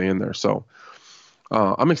way to stay in there. So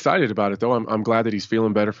I'm excited about it, though. I'm glad that he's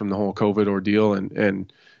feeling better from the whole COVID ordeal,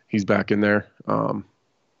 and he's back in there. But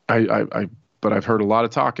I've heard a lot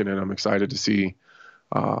of talking, and I'm excited to see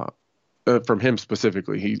from him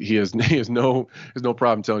specifically. He has no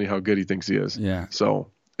problem telling you how good he thinks he is. Yeah. So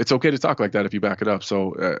it's okay to talk like that if you back it up.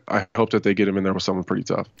 So I hope that they get him in there with someone pretty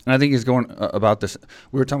tough. And I think he's going about this.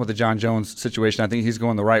 We were talking about the John Jones situation. I think he's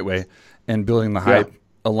going the right way and building the hype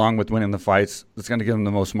along with winning the fights. That's going to give him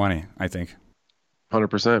the most money, I think.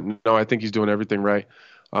 100%. No, I think he's doing everything right.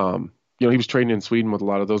 He was training in Sweden with a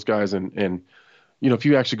lot of those guys, and if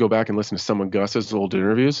you actually go back and listen to some of Gus's old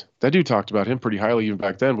interviews, that dude talked about him pretty highly even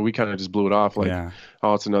back then, but we kind of just blew it off like,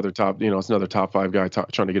 oh, it's another top 5 guy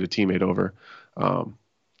trying to get a teammate over.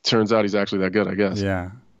 Turns out he's actually that good, I guess.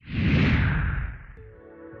 Yeah.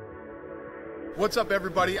 What's up,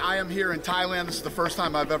 everybody? I am here in Thailand. This is the first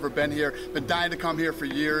time I've ever been here. Been dying to come here for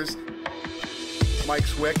years. Mike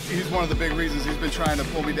Swick, he's one of the big reasons he's been trying to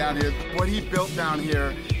pull me down here. What he built down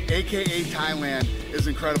here, AKA Thailand, is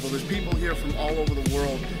incredible. There's people here from all over the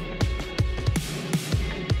world.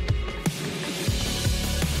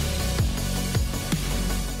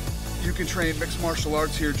 You can train mixed martial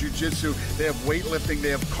arts here, jiu-jitsu. They have weightlifting, they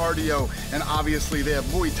have cardio, and obviously they have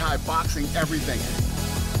Muay Thai, boxing, everything.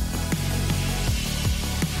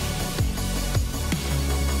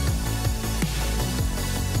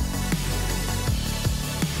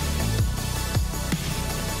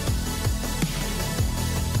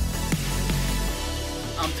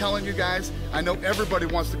 I'm telling you guys, I know everybody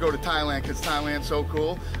wants to go to Thailand because Thailand's so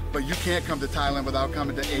cool, but you can't come to Thailand without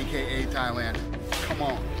coming to AKA Thailand. Come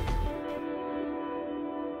on.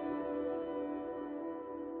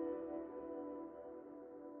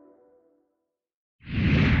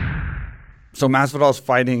 So Masvidal's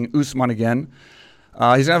fighting Usman again.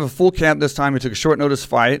 He's gonna have a full camp this time. He took a short notice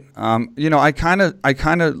fight. I kind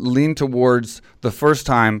of lean towards the first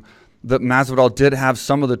time that Masvidal did have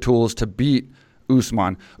some of the tools to beat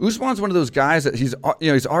Usman. Usman's one of those guys that he's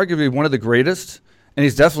arguably one of the greatest, and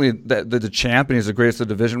he's definitely the champ, and he's the greatest of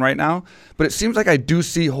the division right now. But it seems like I do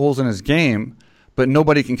see holes in his game, but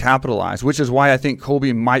nobody can capitalize, which is why I think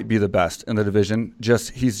Colby might be the best in the division.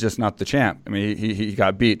 He's just not the champ. I mean, he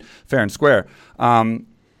got beat fair and square.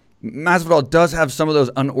 Masvidal does have some of those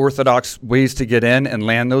unorthodox ways to get in and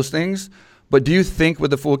land those things. But do you think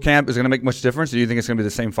with the full camp is going to make much difference, or do you think it's going to be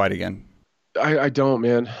the same fight again? I don't,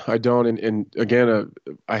 man. I don't. And again,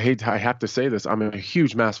 I have to say this. I'm a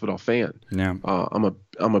huge Masvidal fan. Yeah.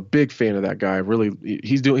 I'm a big fan of that guy. Really,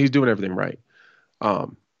 he's doing everything right.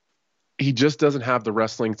 He just doesn't have the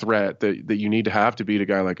wrestling threat that you need to have to beat a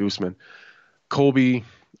guy like Usman. Colby,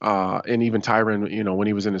 and even Tyron, when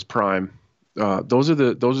he was in his prime, those are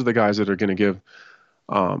the guys that are going to give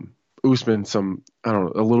Usman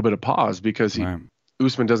a little bit of pause, because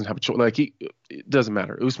Usman doesn't have a choice. It doesn't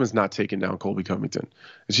matter. Usman's not taking down Colby Covington.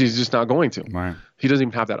 She's just not going to. Right. He doesn't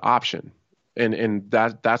even have that option. And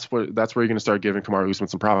that's where you're going to start giving Kamaru Usman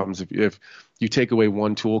some problems if you take away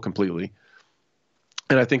one tool completely.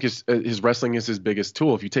 And I think his wrestling is his biggest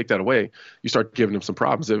tool. If you take that away, you start giving him some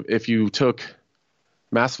problems. If you took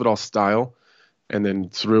Masvidal's style and then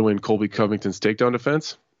threw in Colby Covington's takedown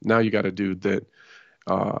defense, now you got a dude that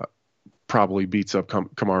probably beats up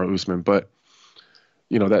Kamaru Usman. But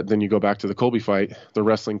then you go back to the Colby fight, the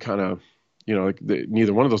wrestling kind of,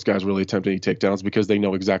 neither one of those guys really attempt any takedowns because they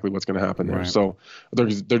know exactly what's going to happen there. Right. So they're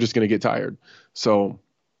just going to get tired. So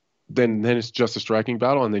then it's just a striking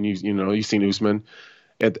battle, and then you've seen Usman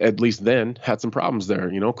at least then had some problems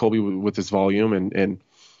there. Colby with his volume and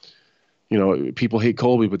people hate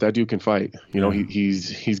Colby, but that dude can fight.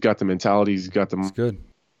 He's got the mentality, he's got the. That's good.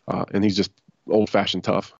 And he's just old fashioned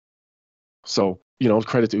tough. So.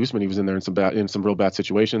 Credit to Usman. He was in there in some real bad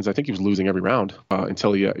situations. I think he was losing every round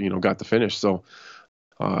until he, got the finish. So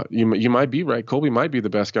you might be right. Colby might be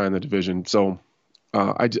the best guy in the division. So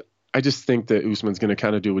I just think that Usman's going to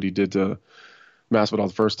kind of do what he did to Masvidal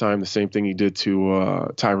the first time, the same thing he did to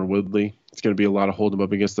Tyron Woodley. It's going to be a lot of holding him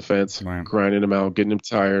up against the fence, right, grinding him out, getting him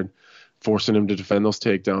tired, forcing him to defend those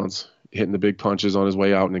takedowns, hitting the big punches on his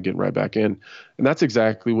way out, and then getting right back in. And that's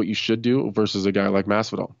exactly what you should do versus a guy like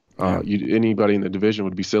Masvidal. Anybody in the division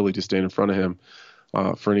would be silly to stand in front of him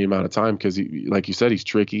for any amount of time because, like you said, he's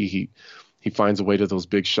tricky. He finds a way to those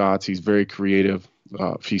big shots. He's very creative.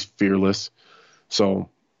 He's fearless. So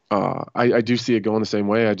I do see it going the same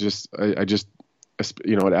way. I just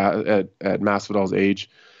you know, at Masvidal's age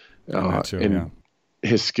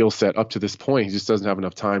his skill set up to this point, he just doesn't have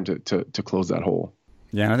enough time to close that hole.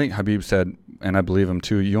 Yeah, and I think Khabib said, and I believe him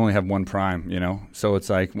too, you only have one prime, you know? So it's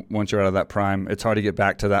like once you're out of that prime, it's hard to get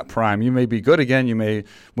back to that prime. You may be good again, you may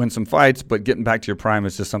win some fights, but getting back to your prime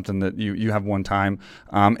is just something that you have one time.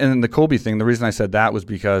 And then the Colby thing, the reason I said that was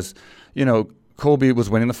because, you know, Colby was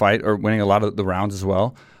winning the fight or winning a lot of the rounds as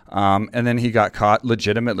well. And then he got caught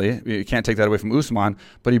legitimately. You can't take that away from Usman,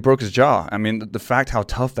 but he broke his jaw. I mean, the fact how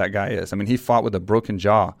tough that guy is. I mean, he fought with a broken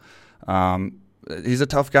jaw. He's a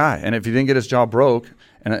tough guy. And if he didn't get his jaw broke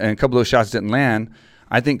and a couple of those shots didn't land,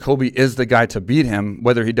 I think Colby is the guy to beat him.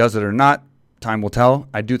 Whether he does it or not, time will tell.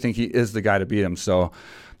 I do think he is the guy to beat him. So,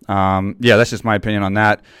 yeah, that's just my opinion on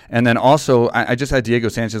that. And then also, I just had Diego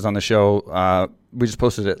Sanchez on the show. We just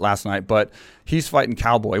posted it last night, but he's fighting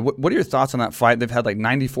Cowboy. What are your thoughts on that fight? They've had like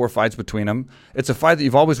 94 fights between them. It's a fight that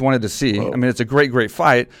you've always wanted to see. I mean, it's a great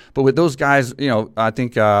fight. But with those guys, you know, I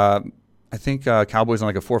think Cowboy's on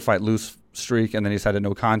like a 4-fight lose streak, and then he's had a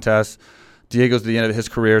no contest. Diego's at the end of his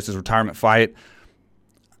career. It's his retirement fight.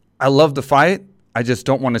 I love the fight. I just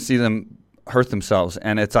don't want to see them hurt themselves.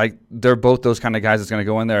 And it's like they're both those kind of guys that's going to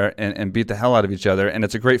go in there and beat the hell out of each other. And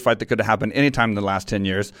it's a great fight that could have happened anytime in the last 10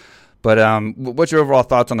 years. But what's your overall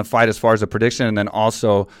thoughts on the fight as far as a prediction, and then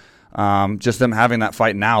also just them having that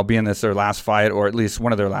fight now, being this their last fight, or at least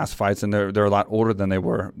one of their last fights, and they're a lot older than they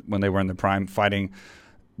were when they were in their prime, fighting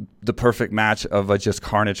the perfect match of a just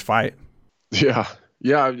carnage fight. Yeah.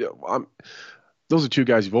 Those are two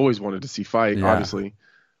guys you've always wanted to see fight, obviously.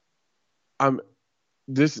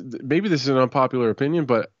 Maybe this is an unpopular opinion,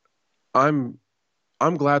 but I'm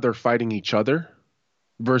glad they're fighting each other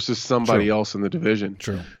versus somebody else in the division.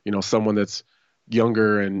 True. You know, someone that's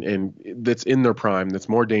younger and that's in their prime, that's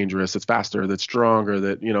more dangerous, that's faster, that's stronger,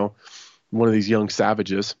 that, you know, one of these young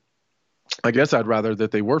savages. I guess I'd rather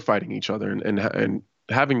that they were fighting each other and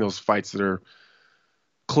having those fights that are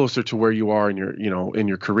closer to where you are in your, you know, in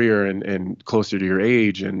your career and closer to your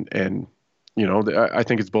age. And, you know, I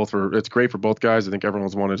think it's great for both guys. I think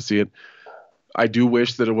everyone's wanted to see it. I do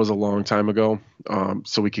wish that it was a long time ago,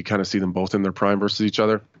 so we could kind of see them both in their prime versus each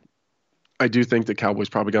other. I do think that Cowboy's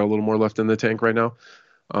probably got a little more left in the tank right now.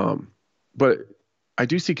 But I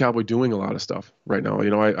do see Cowboy doing a lot of stuff right now. You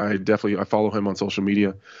know, I follow him on social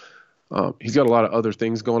media. He's got a lot of other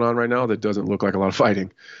things going on right now that doesn't look like a lot of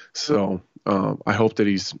fighting. So I hope that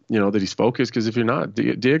he's focused, because if you're not,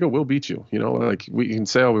 Diego will beat you. You know, like we can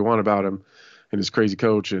say all we want about him and his crazy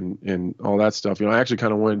coach and all that stuff. You know, I actually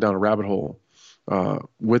kind of went down a rabbit hole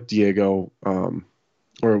with Diego,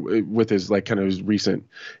 or with his, like, kind of his recent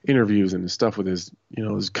interviews and his stuff with his, you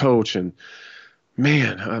know, his coach. And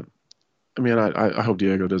man, I hope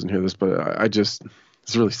Diego doesn't hear this, but it's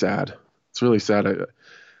really sad. It's really sad. I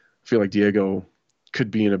feel like Diego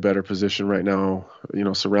could be in a better position right now, you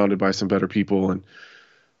know, surrounded by some better people and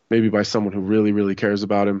maybe by someone who really, really cares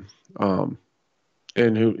about him.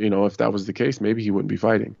 And who, you know, if that was the case, maybe he wouldn't be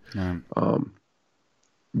fighting.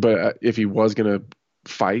 But if he was going to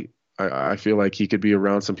fight, I feel like he could be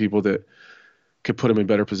around some people that could put him in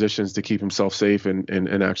better positions to keep himself safe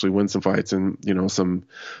and actually win some fights. And, you know,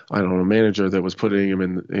 manager that was putting him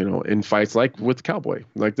in, you know, in fights like with Cowboy.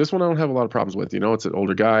 Like this one I don't have a lot of problems with. You know, it's an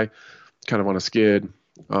older guy, kind of on a skid,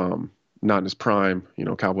 not in his prime. You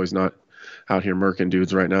know, Cowboy's not out here murking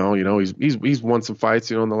dudes right now. You know, he's won some fights,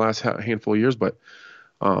 you know, in the last handful of years, but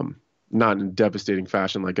not in devastating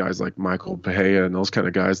fashion like guys like Michael Pereira and those kind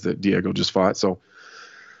of guys that Diego just fought. So,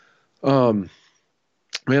 man,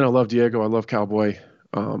 I love Diego. I love Cowboy.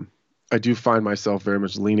 I do find myself very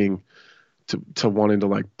much leaning to wanting to,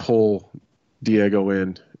 like, pull Diego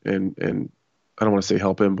in and I don't want to say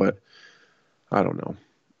help him, but I don't know.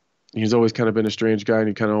 He's always kind of been a strange guy, and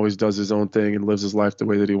he kind of always does his own thing and lives his life the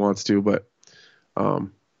way that he wants to. But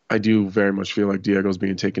I do very much feel like Diego's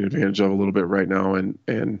being taken advantage of a little bit right now,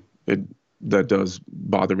 and that does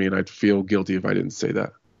bother me, and I'd feel guilty if I didn't say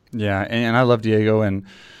that. Yeah, and I love Diego, and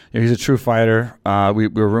you know, he's a true fighter. We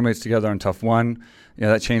were roommates together on Tough One. Yeah,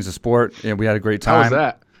 that changed the sport. Yeah, we had a great time. How was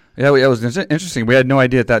that? Yeah, it was interesting. We had no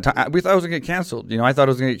idea at that time. We thought it was going to get canceled. I thought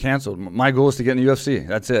it was going to get canceled. My goal was to get in the UFC.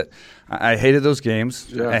 That's it. I hated those games.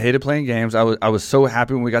 Yeah. I hated playing games. I was so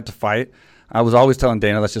happy when we got to fight. I was always telling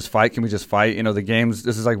Dana, let's just fight. Can we just fight? The games,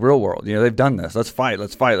 this is like real world. They've done this. Let's fight.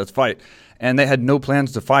 And they had no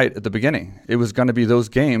plans to fight at the beginning. It was going to be those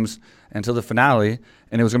games until the finale,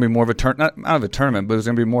 and it was going to be more of a not of a tournament, but it was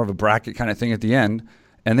going to be more of a bracket kind of thing at the end,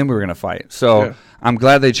 and then we were going to fight. So I'm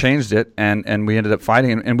glad they changed it, and we ended up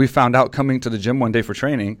fighting. And we found out coming to the gym one day for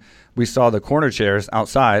training, we saw the corner chairs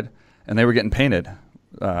outside, and they were getting painted,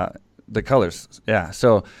 the colors. Yeah,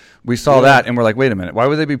 so we saw that, and we're like, wait a minute, why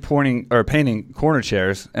would they be painting corner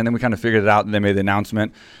chairs? And then we kind of figured it out, and they made the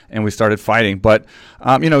announcement, and we started fighting. But,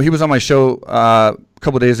 he was on my show a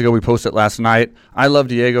couple of days ago. We posted last night. I love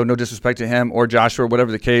Diego, no disrespect to him or Joshua,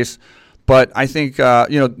 whatever the case. But I think,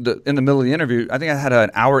 in the middle of the interview, I think I had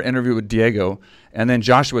an hour interview with Diego, and then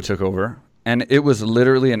Joshua took over. And it was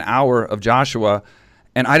literally an hour of Joshua,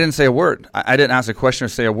 and I didn't say a word. I didn't ask a question or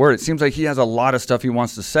say a word. It seems like he has a lot of stuff he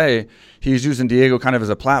wants to say. He's using Diego kind of as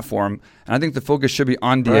a platform, and I think the focus should be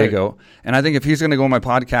on Diego. Right. And I think if he's going to go on my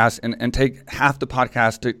podcast and take half the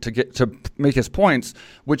podcast to make his points,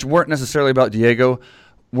 which weren't necessarily about Diego,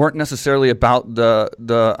 weren't necessarily about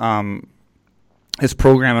his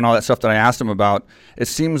program and all that stuff that I asked him about, it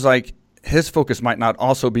seems like his focus might not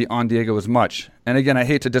also be on Diego as much. And again, I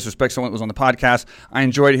hate to disrespect someone that was on the podcast. I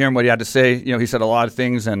enjoyed hearing what he had to say. He said a lot of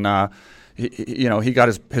things, and he got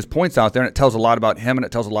his points out there, and it tells a lot about him, and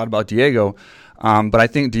it tells a lot about Diego. But I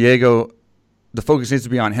think Diego, the focus needs to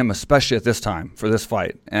be on him, especially at this time for this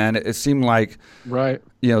fight. And it seemed like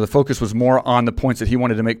the focus was more on the points that he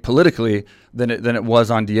wanted to make politically than it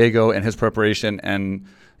was on Diego and his preparation. And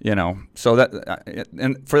so that,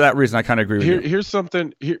 and for that reason, I kind of agree with you. Here's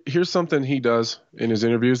something he does in his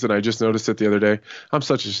interviews that I just noticed it the other day. I'm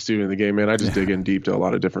such a student of the game, man. I just dig in deep to a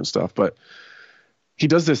lot of different stuff. But he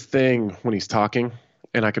does this thing when he's talking,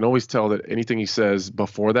 and I can always tell that anything he says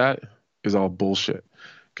before that is all bullshit.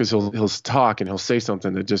 Because he'll talk and he'll say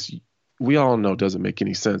something that just we all know doesn't make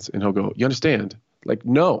any sense, and he'll go, "You understand?" Like,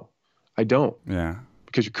 no, I don't. Yeah.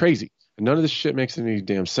 Because you're crazy. And none of this shit makes any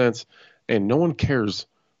damn sense, and no one cares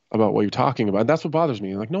about what you're talking about. And that's what bothers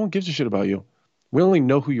me. Like, no one gives a shit about you. We only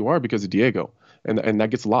know who you are because of Diego, and that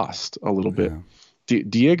gets lost a little bit.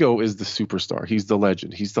 Diego is the superstar. He's the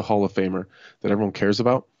legend. He's the Hall of Famer that everyone cares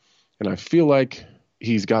about, and I feel like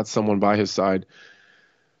he's got someone by his side.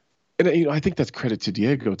 And I think that's credit to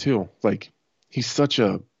Diego too. Like, he's such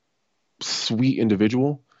a sweet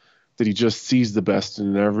individual that he just sees the best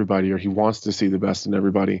in everybody, or he wants to see the best in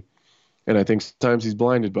everybody. And I think sometimes he's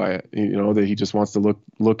blinded by it, that he just wants to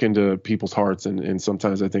look into people's hearts. And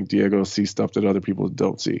sometimes I think Diego sees stuff that other people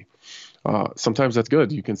don't see. Sometimes that's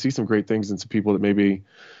good. You can see some great things in some people that maybe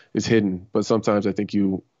is hidden, but sometimes I think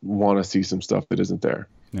you want to see some stuff that isn't there.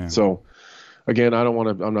 Yeah. So again, I'm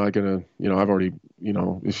not going to, I've already,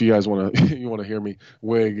 if you guys want to, you want to hear me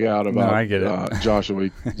wig out about I get it. Joshua,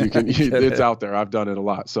 you can, it's out there. I've done it a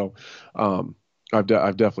lot. So I've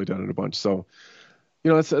definitely done it a bunch. So,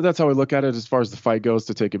 that's how I look at it as far as the fight goes.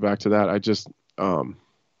 To take it back to that, I just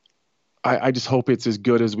hope it's as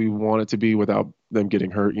good as we want it to be without them getting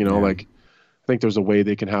hurt. Like, I think there's a way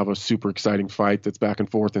they can have a super exciting fight that's back and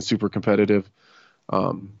forth and super competitive.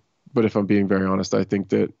 But if I'm being very honest, I think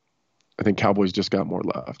Cowboys just got more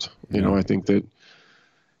left. I don't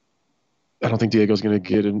think Diego's going to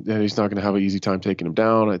get him, and he's not going to have an easy time taking him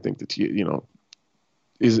down. I think that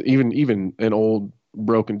is even an old,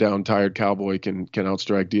 broken down, tired Cowboy can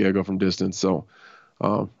outstrike Diego from distance. So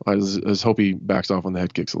I just hope he backs off on the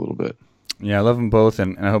head kicks a little bit. Yeah, I love them both,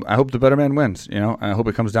 and I hope the better man wins. I hope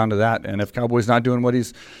it comes down to that. And if Cowboy's not doing what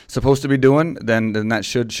he's supposed to be doing, then that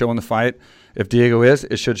should show in the fight. If Diego is,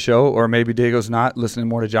 it should show. Or maybe Diego's not, listening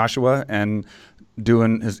more to Joshua and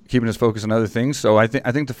keeping his focus on other things. So I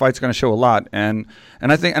think the fight's going to show a lot, and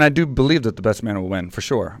I do believe that the best man will win for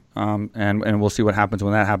sure. And we'll see what happens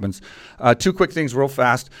when that happens. Two quick things real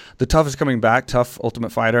fast. The Tough is coming back. Tough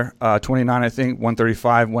Ultimate Fighter, 29, I think,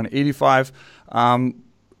 135, 185.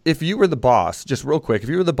 If you were the boss, just real quick, if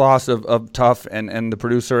you were the boss of Tough and the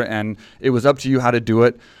producer, and it was up to you how to do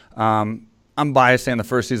it, I'm biased saying the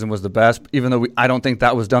first season was the best, even though I don't think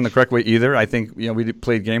that was done the correct way either. I think we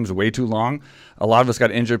played games way too long. A lot of us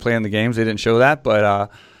got injured playing the games. They didn't show that.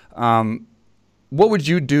 But what would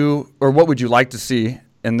you do, or what would you like to see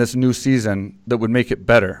in this new season that would make it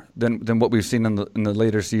better than what we've seen in the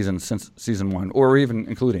later seasons since season one, or even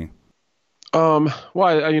including? Well,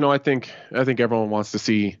 I think everyone wants to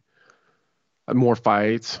see more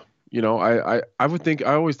fights. I would think,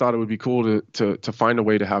 I always thought it would be cool to find a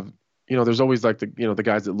way to have, there's always like the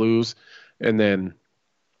guys that lose, and then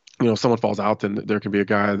if someone falls out, then there can be a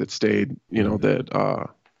guy that stayed, that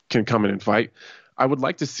can come in and fight. I would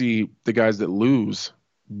like to see the guys that lose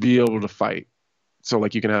be able to fight. So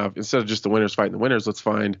like you can have, instead of just the winners fighting the winners, let's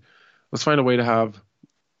find a way to have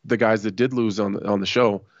the guys that did lose on the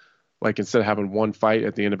show, like instead of having one fight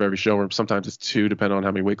at the end of every show, or sometimes it's two, depending on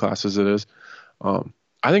how many weight classes it is. I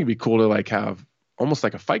think it'd be cool to like have almost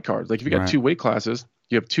like a fight card. Like if you got two weight classes,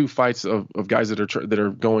 you have two fights of guys that are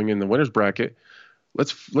going in the winners bracket.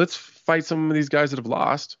 Let's fight some of these guys that have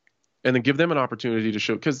lost, and then give them an opportunity to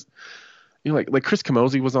show. Because like Chris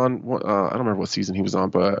Camozzi was on. I don't remember what season he was on,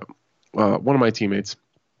 but one of my teammates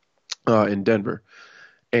in Denver,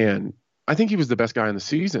 and I think he was the best guy in the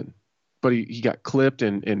season, but he got clipped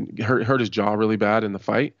and hurt his jaw really bad in the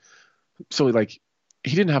fight. So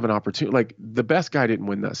he didn't have an opportunity. Like the best guy didn't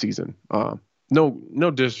win that season.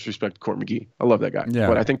 No disrespect to Court McGee. I love that guy. Yeah.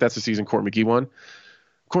 But I think that's the season Court McGee won.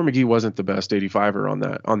 Court McGee wasn't the best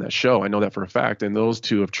 85er on that show. I know that for a fact. And those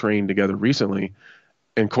two have trained together recently.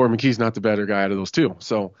 And Court McGee's not the better guy out of those two.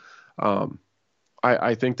 So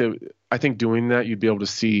I think doing that, you'd be able to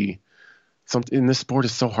see something in this sport.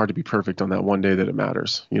 Is so hard to be perfect on that one day that it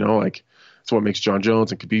matters. Like it's what makes John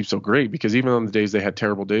Jones and Khabib so great, because even on the days they had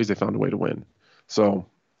terrible days, they found a way to win. So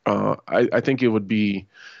I think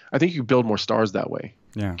you build more stars that way.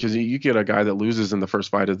 Yeah. Because you get a guy that loses in the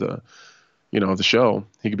first fight of the show,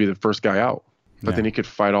 he could be the first guy out, but then he could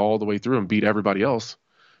fight all the way through and beat everybody else.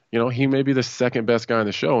 He may be the second best guy on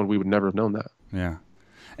the show, and we would never have known that. Yeah.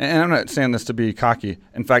 And I'm not saying this to be cocky.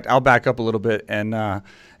 In fact, I'll back up a little bit and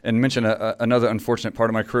mention another unfortunate part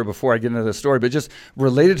of my career before I get into the story, but just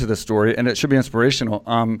related to the story, and it should be inspirational.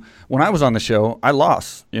 When I was on the show, I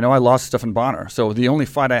lost. I lost Stephan Bonnar. So the only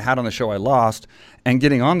fight I had on the show, I lost. And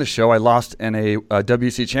getting on the show, I lost in a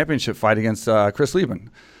WC championship fight against Chris Lieben.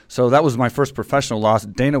 So that was my first professional loss.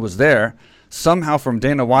 Dana was there. Somehow from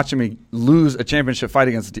Dana watching me lose a championship fight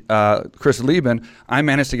against Chris Lieben, I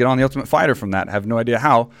managed to get on The Ultimate Fighter from that. I have no idea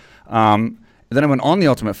how. Then I went on The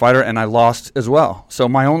Ultimate Fighter, and I lost as well. So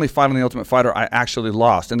my only fight on The Ultimate Fighter, I actually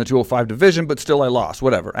lost in the 205 division, but still I lost.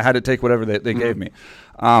 Whatever. I had to take whatever they gave me.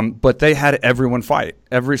 But they had everyone fight.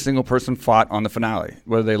 Every single person fought on the finale,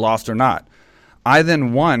 whether they lost or not. I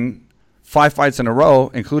then won 5 fights in a row,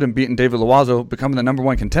 including beating David Loazo, becoming the number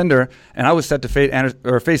 1 contender, and I was set to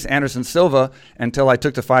face Anderson Silva until I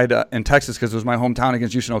took the fight in Texas because it was my hometown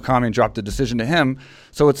against Yushin Okami and dropped the decision to him.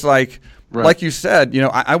 So it's like you said,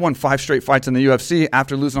 I won 5 straight fights in the UFC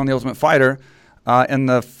after losing on The Ultimate Fighter in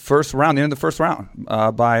the first round, the end of the first round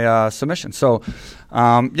by submission. So,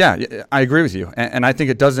 I agree with you, and I think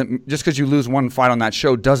it doesn't, just because you lose one fight on that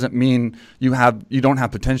show doesn't mean you don't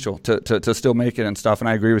have potential to still make it and stuff. And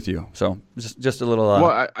I agree with you. So just a little.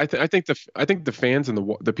 Well, I think the fans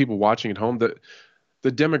and the people watching at home, the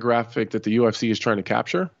demographic that the UFC is trying to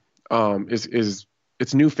capture is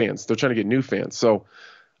it's new fans. They're trying to get new fans. So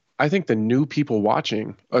I think the new people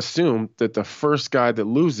watching assume that the first guy that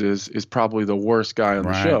loses is probably the worst guy on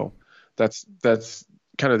the show. That's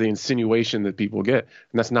kind of the insinuation that people get,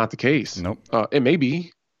 and that's not the case. Nope. It may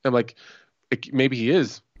be. Maybe he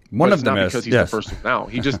is. One of them is because he's the first one now.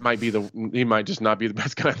 He just might just not be the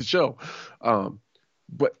best guy on the show.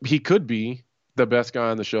 But he could be the best guy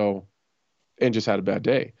on the show and just had a bad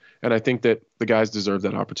day. And I think that the guys deserve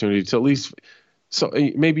that opportunity to at least. So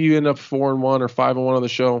maybe you end up 4-1 or 5-1 on the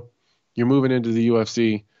show. You're moving into the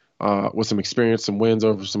UFC with some experience, some wins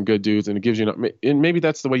over some good dudes, and it gives you. And maybe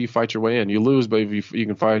that's the way you fight your way in. You lose, but you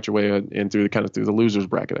can fight your way in through the losers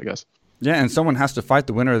bracket, I guess. Yeah, and someone has to fight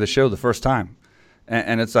the winner of the show the first time,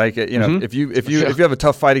 and it's like if you have a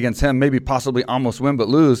tough fight against him, maybe possibly almost win but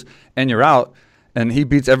lose, and you're out. And he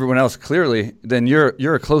beats everyone else clearly, then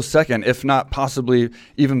you're a close second, if not possibly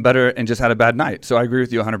even better, and just had a bad night. So I agree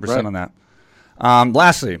with you 100% on that.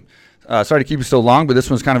 Lastly, sorry to keep you so long, but this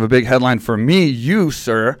one's kind of a big headline for me. You,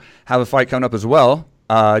 sir, have a fight coming up as well.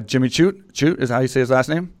 Jimmy Crute. Crute is how you say his last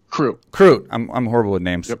name? Crute. I'm horrible with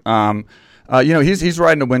names. Yep. He's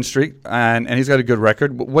riding a win streak, and he's got a good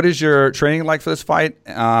record. What is your training like for this fight?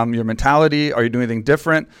 Your mentality? Are you doing anything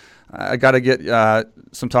different? I got to get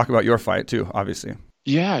some talk about your fight too, obviously.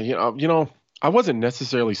 Yeah, I wasn't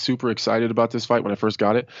necessarily super excited about this fight when I first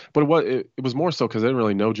got it, but it was more so because I didn't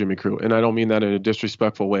really know Jimmy Crute, and I don't mean that in a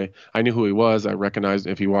disrespectful way. I knew who he was. I recognized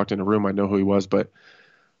if he walked in a room, I know who he was, but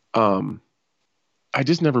I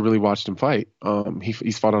just never really watched him fight.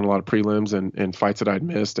 He's fought on a lot of prelims and fights that I'd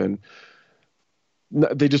missed, and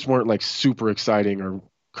they just weren't like super exciting or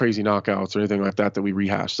crazy knockouts or anything like that we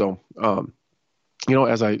rehashed. So,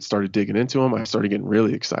 as I started digging into him, I started getting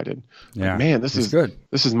really excited. Yeah, like, man, this is good.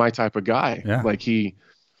 This is my type of guy. Yeah. Like he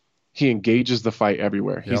he engages the fight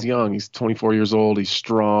everywhere. He's young. He's 24 years old. He's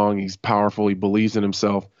strong. He's powerful. He believes in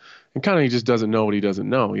himself, and kind of he just doesn't know what he doesn't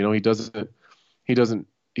know. You know,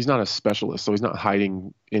 he's not a specialist, so he's not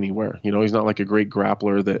hiding anywhere. You know, he's not like a great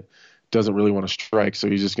grappler that doesn't really want to strike, so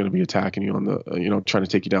he's just going to be attacking you on the, trying to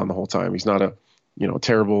take you down the whole time. He's not a,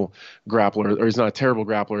 terrible grappler, or he's not a terrible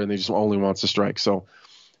grappler and they just only wants to strike. So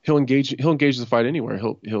he'll engage the fight anywhere.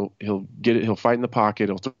 He'll get it. He'll fight in the pocket.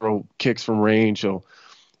 He'll throw kicks from range. He'll,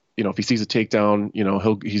 if he sees a takedown,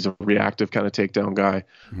 he's a reactive kind of takedown guy.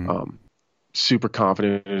 Mm-hmm. Super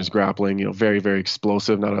confident in his grappling, very, very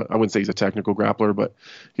explosive. I wouldn't say he's a technical grappler, but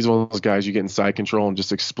he's one of those guys you get in side control and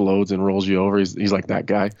just explodes and rolls you over. He's like that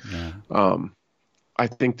guy. Yeah. I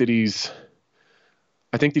think that he's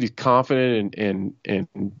confident and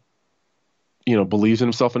believes in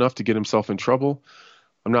himself enough to get himself in trouble.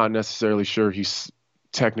 I'm not necessarily sure he's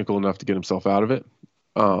technical enough to get himself out of it.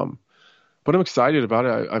 But I'm excited about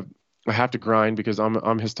it. I have to grind because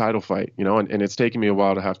I'm his title fight, and it's taken me a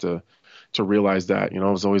while to have to realize that. I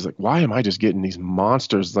was always like, why am I just getting these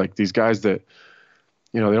monsters, like these guys that,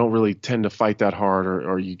 they don't really tend to fight that hard,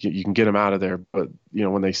 or you can get them out of there. But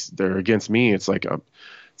when they're against me, it's like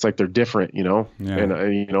they're different, Yeah.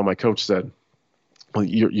 And my coach said, well,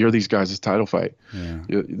 you're these guys' title fight. Yeah.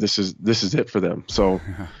 This is it for them. So,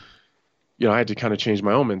 I had to kind of change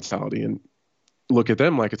my own mentality and look at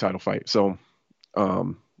them like a title fight. So,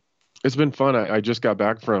 it's been fun. I just got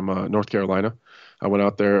back from North Carolina. I went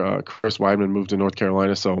out there. Chris Weidman moved to North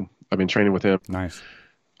Carolina, so I've been training with him. Nice.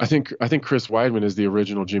 I think Chris Weidman is the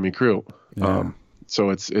original Jimmy Crute. Yeah. So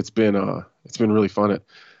it's been really fun.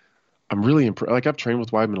 I'm really impressed. Like, I've trained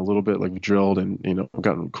with Weidman a little bit, like we've drilled and I've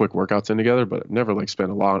gotten quick workouts in together, but I've never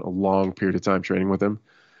spent a long period of time training with him.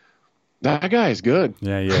 That guy is good.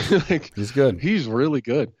 Yeah, yeah. He's good. He's really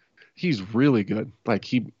good. He's really good.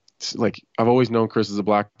 I've always known Chris as a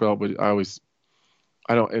black belt, but I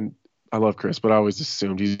love Chris, but I always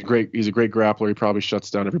assumed he's a great grappler. He probably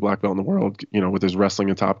shuts down every black belt in the world, with his wrestling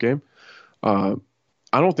and top game. I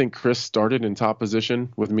don't think Chris started in top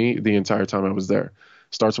position with me the entire time I was there.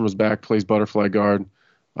 Starts from his back, plays butterfly guard,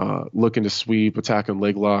 looking to sweep, attacking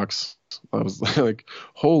leg locks. I was like,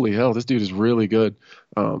 holy hell, this dude is really good.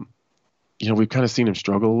 We've kind of seen him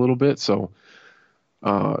struggle a little bit. So,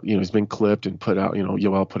 he's been clipped and put out,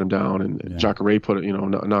 Yoel put him down and Jacare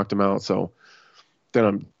knocked him out. So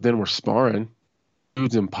then we're sparring.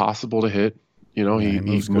 Dude's impossible to hit. He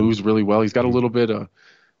moves really well. He's got a little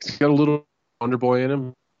underboy in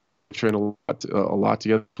him. Train a lot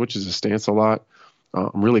together, switches his stance a lot.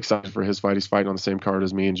 I'm really excited for his fight. He's fighting on the same card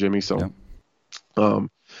as me and Jimmy. So,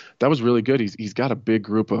 that was really good. He's got a big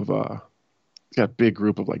group of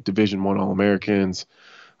like Division I All-Americans,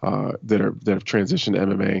 that have transitioned to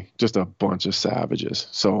MMA, just a bunch of savages.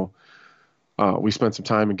 So we spent some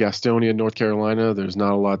time in Gastonia, North Carolina. There's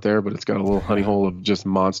not a lot there, but it's got a little honey hole of just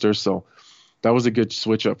monsters. So that was a good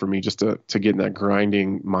switch up for me, just to get in that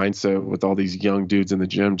grinding mindset with all these young dudes in the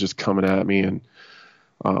gym just coming at me. And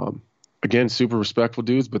again, super respectful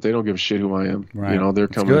dudes, but they don't give a shit who I am. Right. They're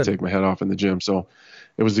coming to take my head off in the gym. So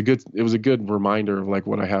it was a good reminder of like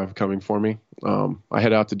what I have coming for me. I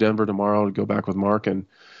head out to Denver tomorrow to go back with Mark, and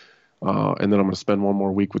then I'm going to spend one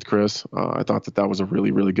more week with Chris. I thought that was a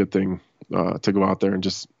really, really good thing, to go out there and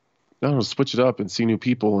just, switch it up and see new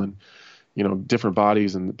people and, different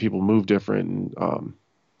bodies, and people move different. And,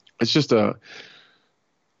 it's just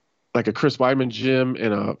like a Chris Weidman gym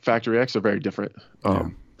and a Factory X are very different.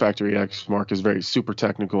 Factory X, Mark, is very super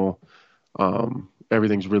technical.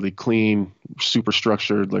 Everything's really clean, super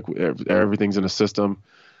structured. Like everything's in a system.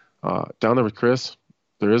 Down there with Chris,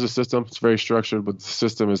 there is a system. It's very structured, but the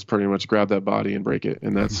system is pretty much grab that body and break it.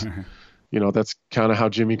 And that's, that's kind of how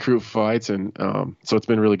Jimmy Crute fights. And so it's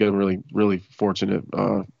been really good. I'm really, really fortunate.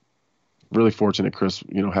 Really fortunate Chris,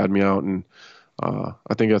 had me out. And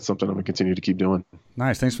I think that's something I'm going to continue to keep doing.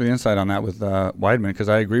 Nice. Thanks for the insight on that with Weidman, because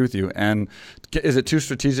I agree with you. And is it too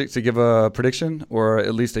strategic to give a prediction or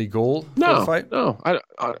at least a goal for the fight? No, I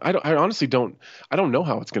honestly don't. I don't know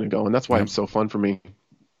how it's going to go, and that's why it's so fun for me.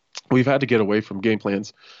 We've had to get away from game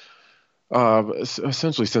plans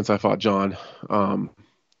essentially since I fought John. I'm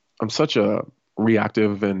such a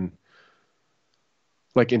reactive and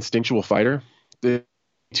like instinctual fighter that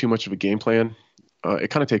too much of a game plan. It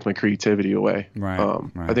kind of takes my creativity away. Right.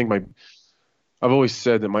 I think I've always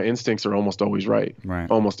said that my instincts are almost always right.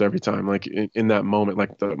 Almost every time. Like in that moment,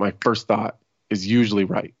 like my first thought is usually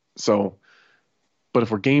right. So, but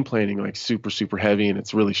if we're game planning like super, super heavy and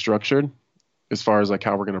it's really structured as far as like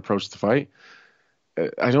how we're going to approach the fight,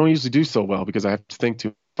 I don't usually do so well because I have to think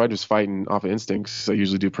too. If I just fighting off of instincts, I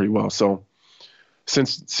usually do pretty well. So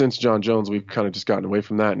since John Jones, we've kind of just gotten away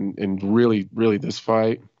from that, and really this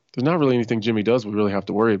fight, there's not really anything Jimmy does we really have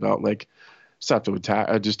to worry about. Like, just have to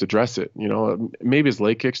attack, just address it. Maybe his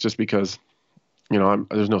leg kicks, just because,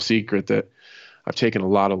 there's no secret that I've taken a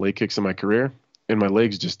lot of leg kicks in my career, and my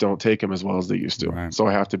legs just don't take them as well as they used to. Right. So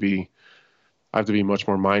I have to be much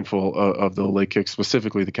more mindful of the leg kicks,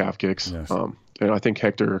 specifically the calf kicks. Yes. And I think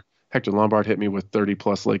Hector Lombard hit me with 30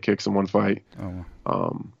 plus leg kicks in one fight.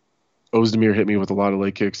 Oh. Ozdemir hit me with a lot of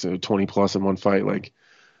leg kicks, 20 plus in one fight. Like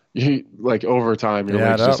over time, your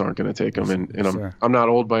legs just aren't going to take them. And I'm not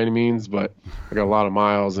old by any means, but I got a lot of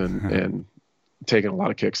miles and taking a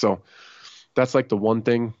lot of kicks. So that's like the one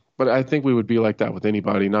thing. But I think we would be like that with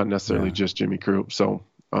anybody, not necessarily just Jimmy Crute. So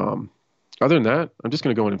other than that, I'm just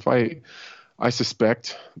going to go in and fight. I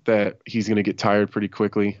suspect that he's going to get tired pretty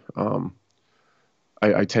quickly.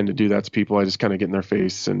 I tend to do that to people. I just kind of get in their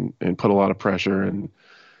face and put a lot of pressure, and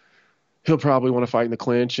he'll probably want to fight in the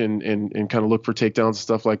clinch and kind of look for takedowns and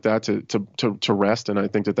stuff like that to rest. And I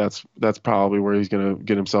think that's probably where he's going to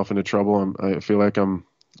get himself into trouble. I feel like I'm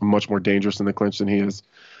much more dangerous in the clinch than he is.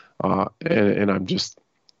 And I'm just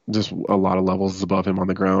a lot of levels above him on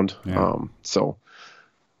the ground. Yeah. So,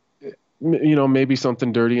 maybe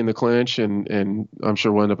something dirty in the clinch, and I'm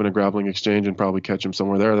sure we'll end up in a grappling exchange and probably catch him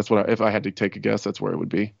somewhere there. That's what if I had to take a guess, that's where it would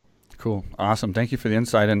be. Cool. Awesome. Thank you for the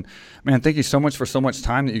insight. And, man, thank you so much for so much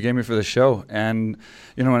time that you gave me for the show. And,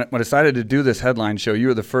 when I decided to do this headline show, you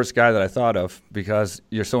were the first guy that I thought of because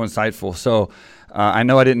you're so insightful. So I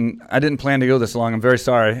know I didn't plan to go this long. I'm very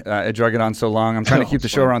sorry I drug it on so long. I'm trying to keep the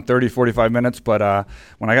show around 30, 45 minutes. But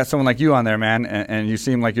when I got someone like you on there, man, and you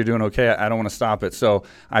seem like you're doing okay, I don't want to stop it. So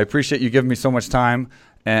I appreciate you giving me so much time.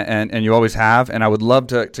 And you always have, and I would love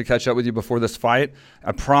to catch up with you before this fight.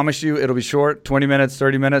 I promise you it'll be short, 20 minutes,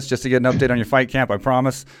 30 minutes, just to get an update on your fight camp, I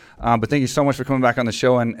promise. But thank you so much for coming back on the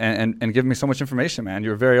show and giving me so much information, man. You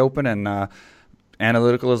were very open and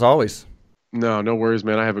analytical as always. No worries,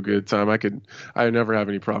 man. I have a good time. I never have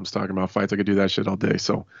any problems talking about fights. I could do that shit all day.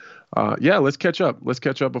 So, let's catch up. Let's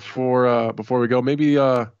catch up before we go. Maybe,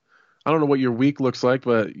 I don't know what your week looks like,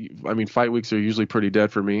 but I mean, fight weeks are usually pretty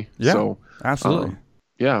dead for me. Yeah, so, absolutely.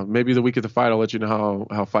 Maybe the week of the fight, I'll let you know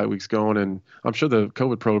how fight week's going, and I'm sure the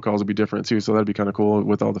COVID protocols will be different too, so that'd be kind of cool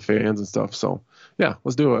with all the fans and stuff. So,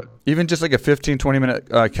 let's do it. Even just like a 15,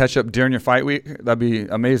 20-minute catch-up during your fight week, that'd be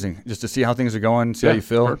amazing, just to see how things are going, see how you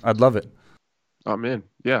feel. Perfect. I'd love it. I'm in.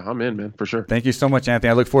 Yeah, I'm in, man, for sure. Thank you so much, Anthony.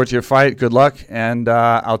 I look forward to your fight. Good luck, and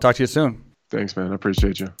I'll talk to you soon. Thanks, man. I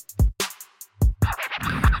appreciate you.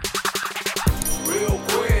 Real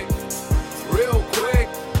quick,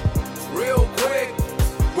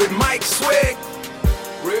 with Mike Swick.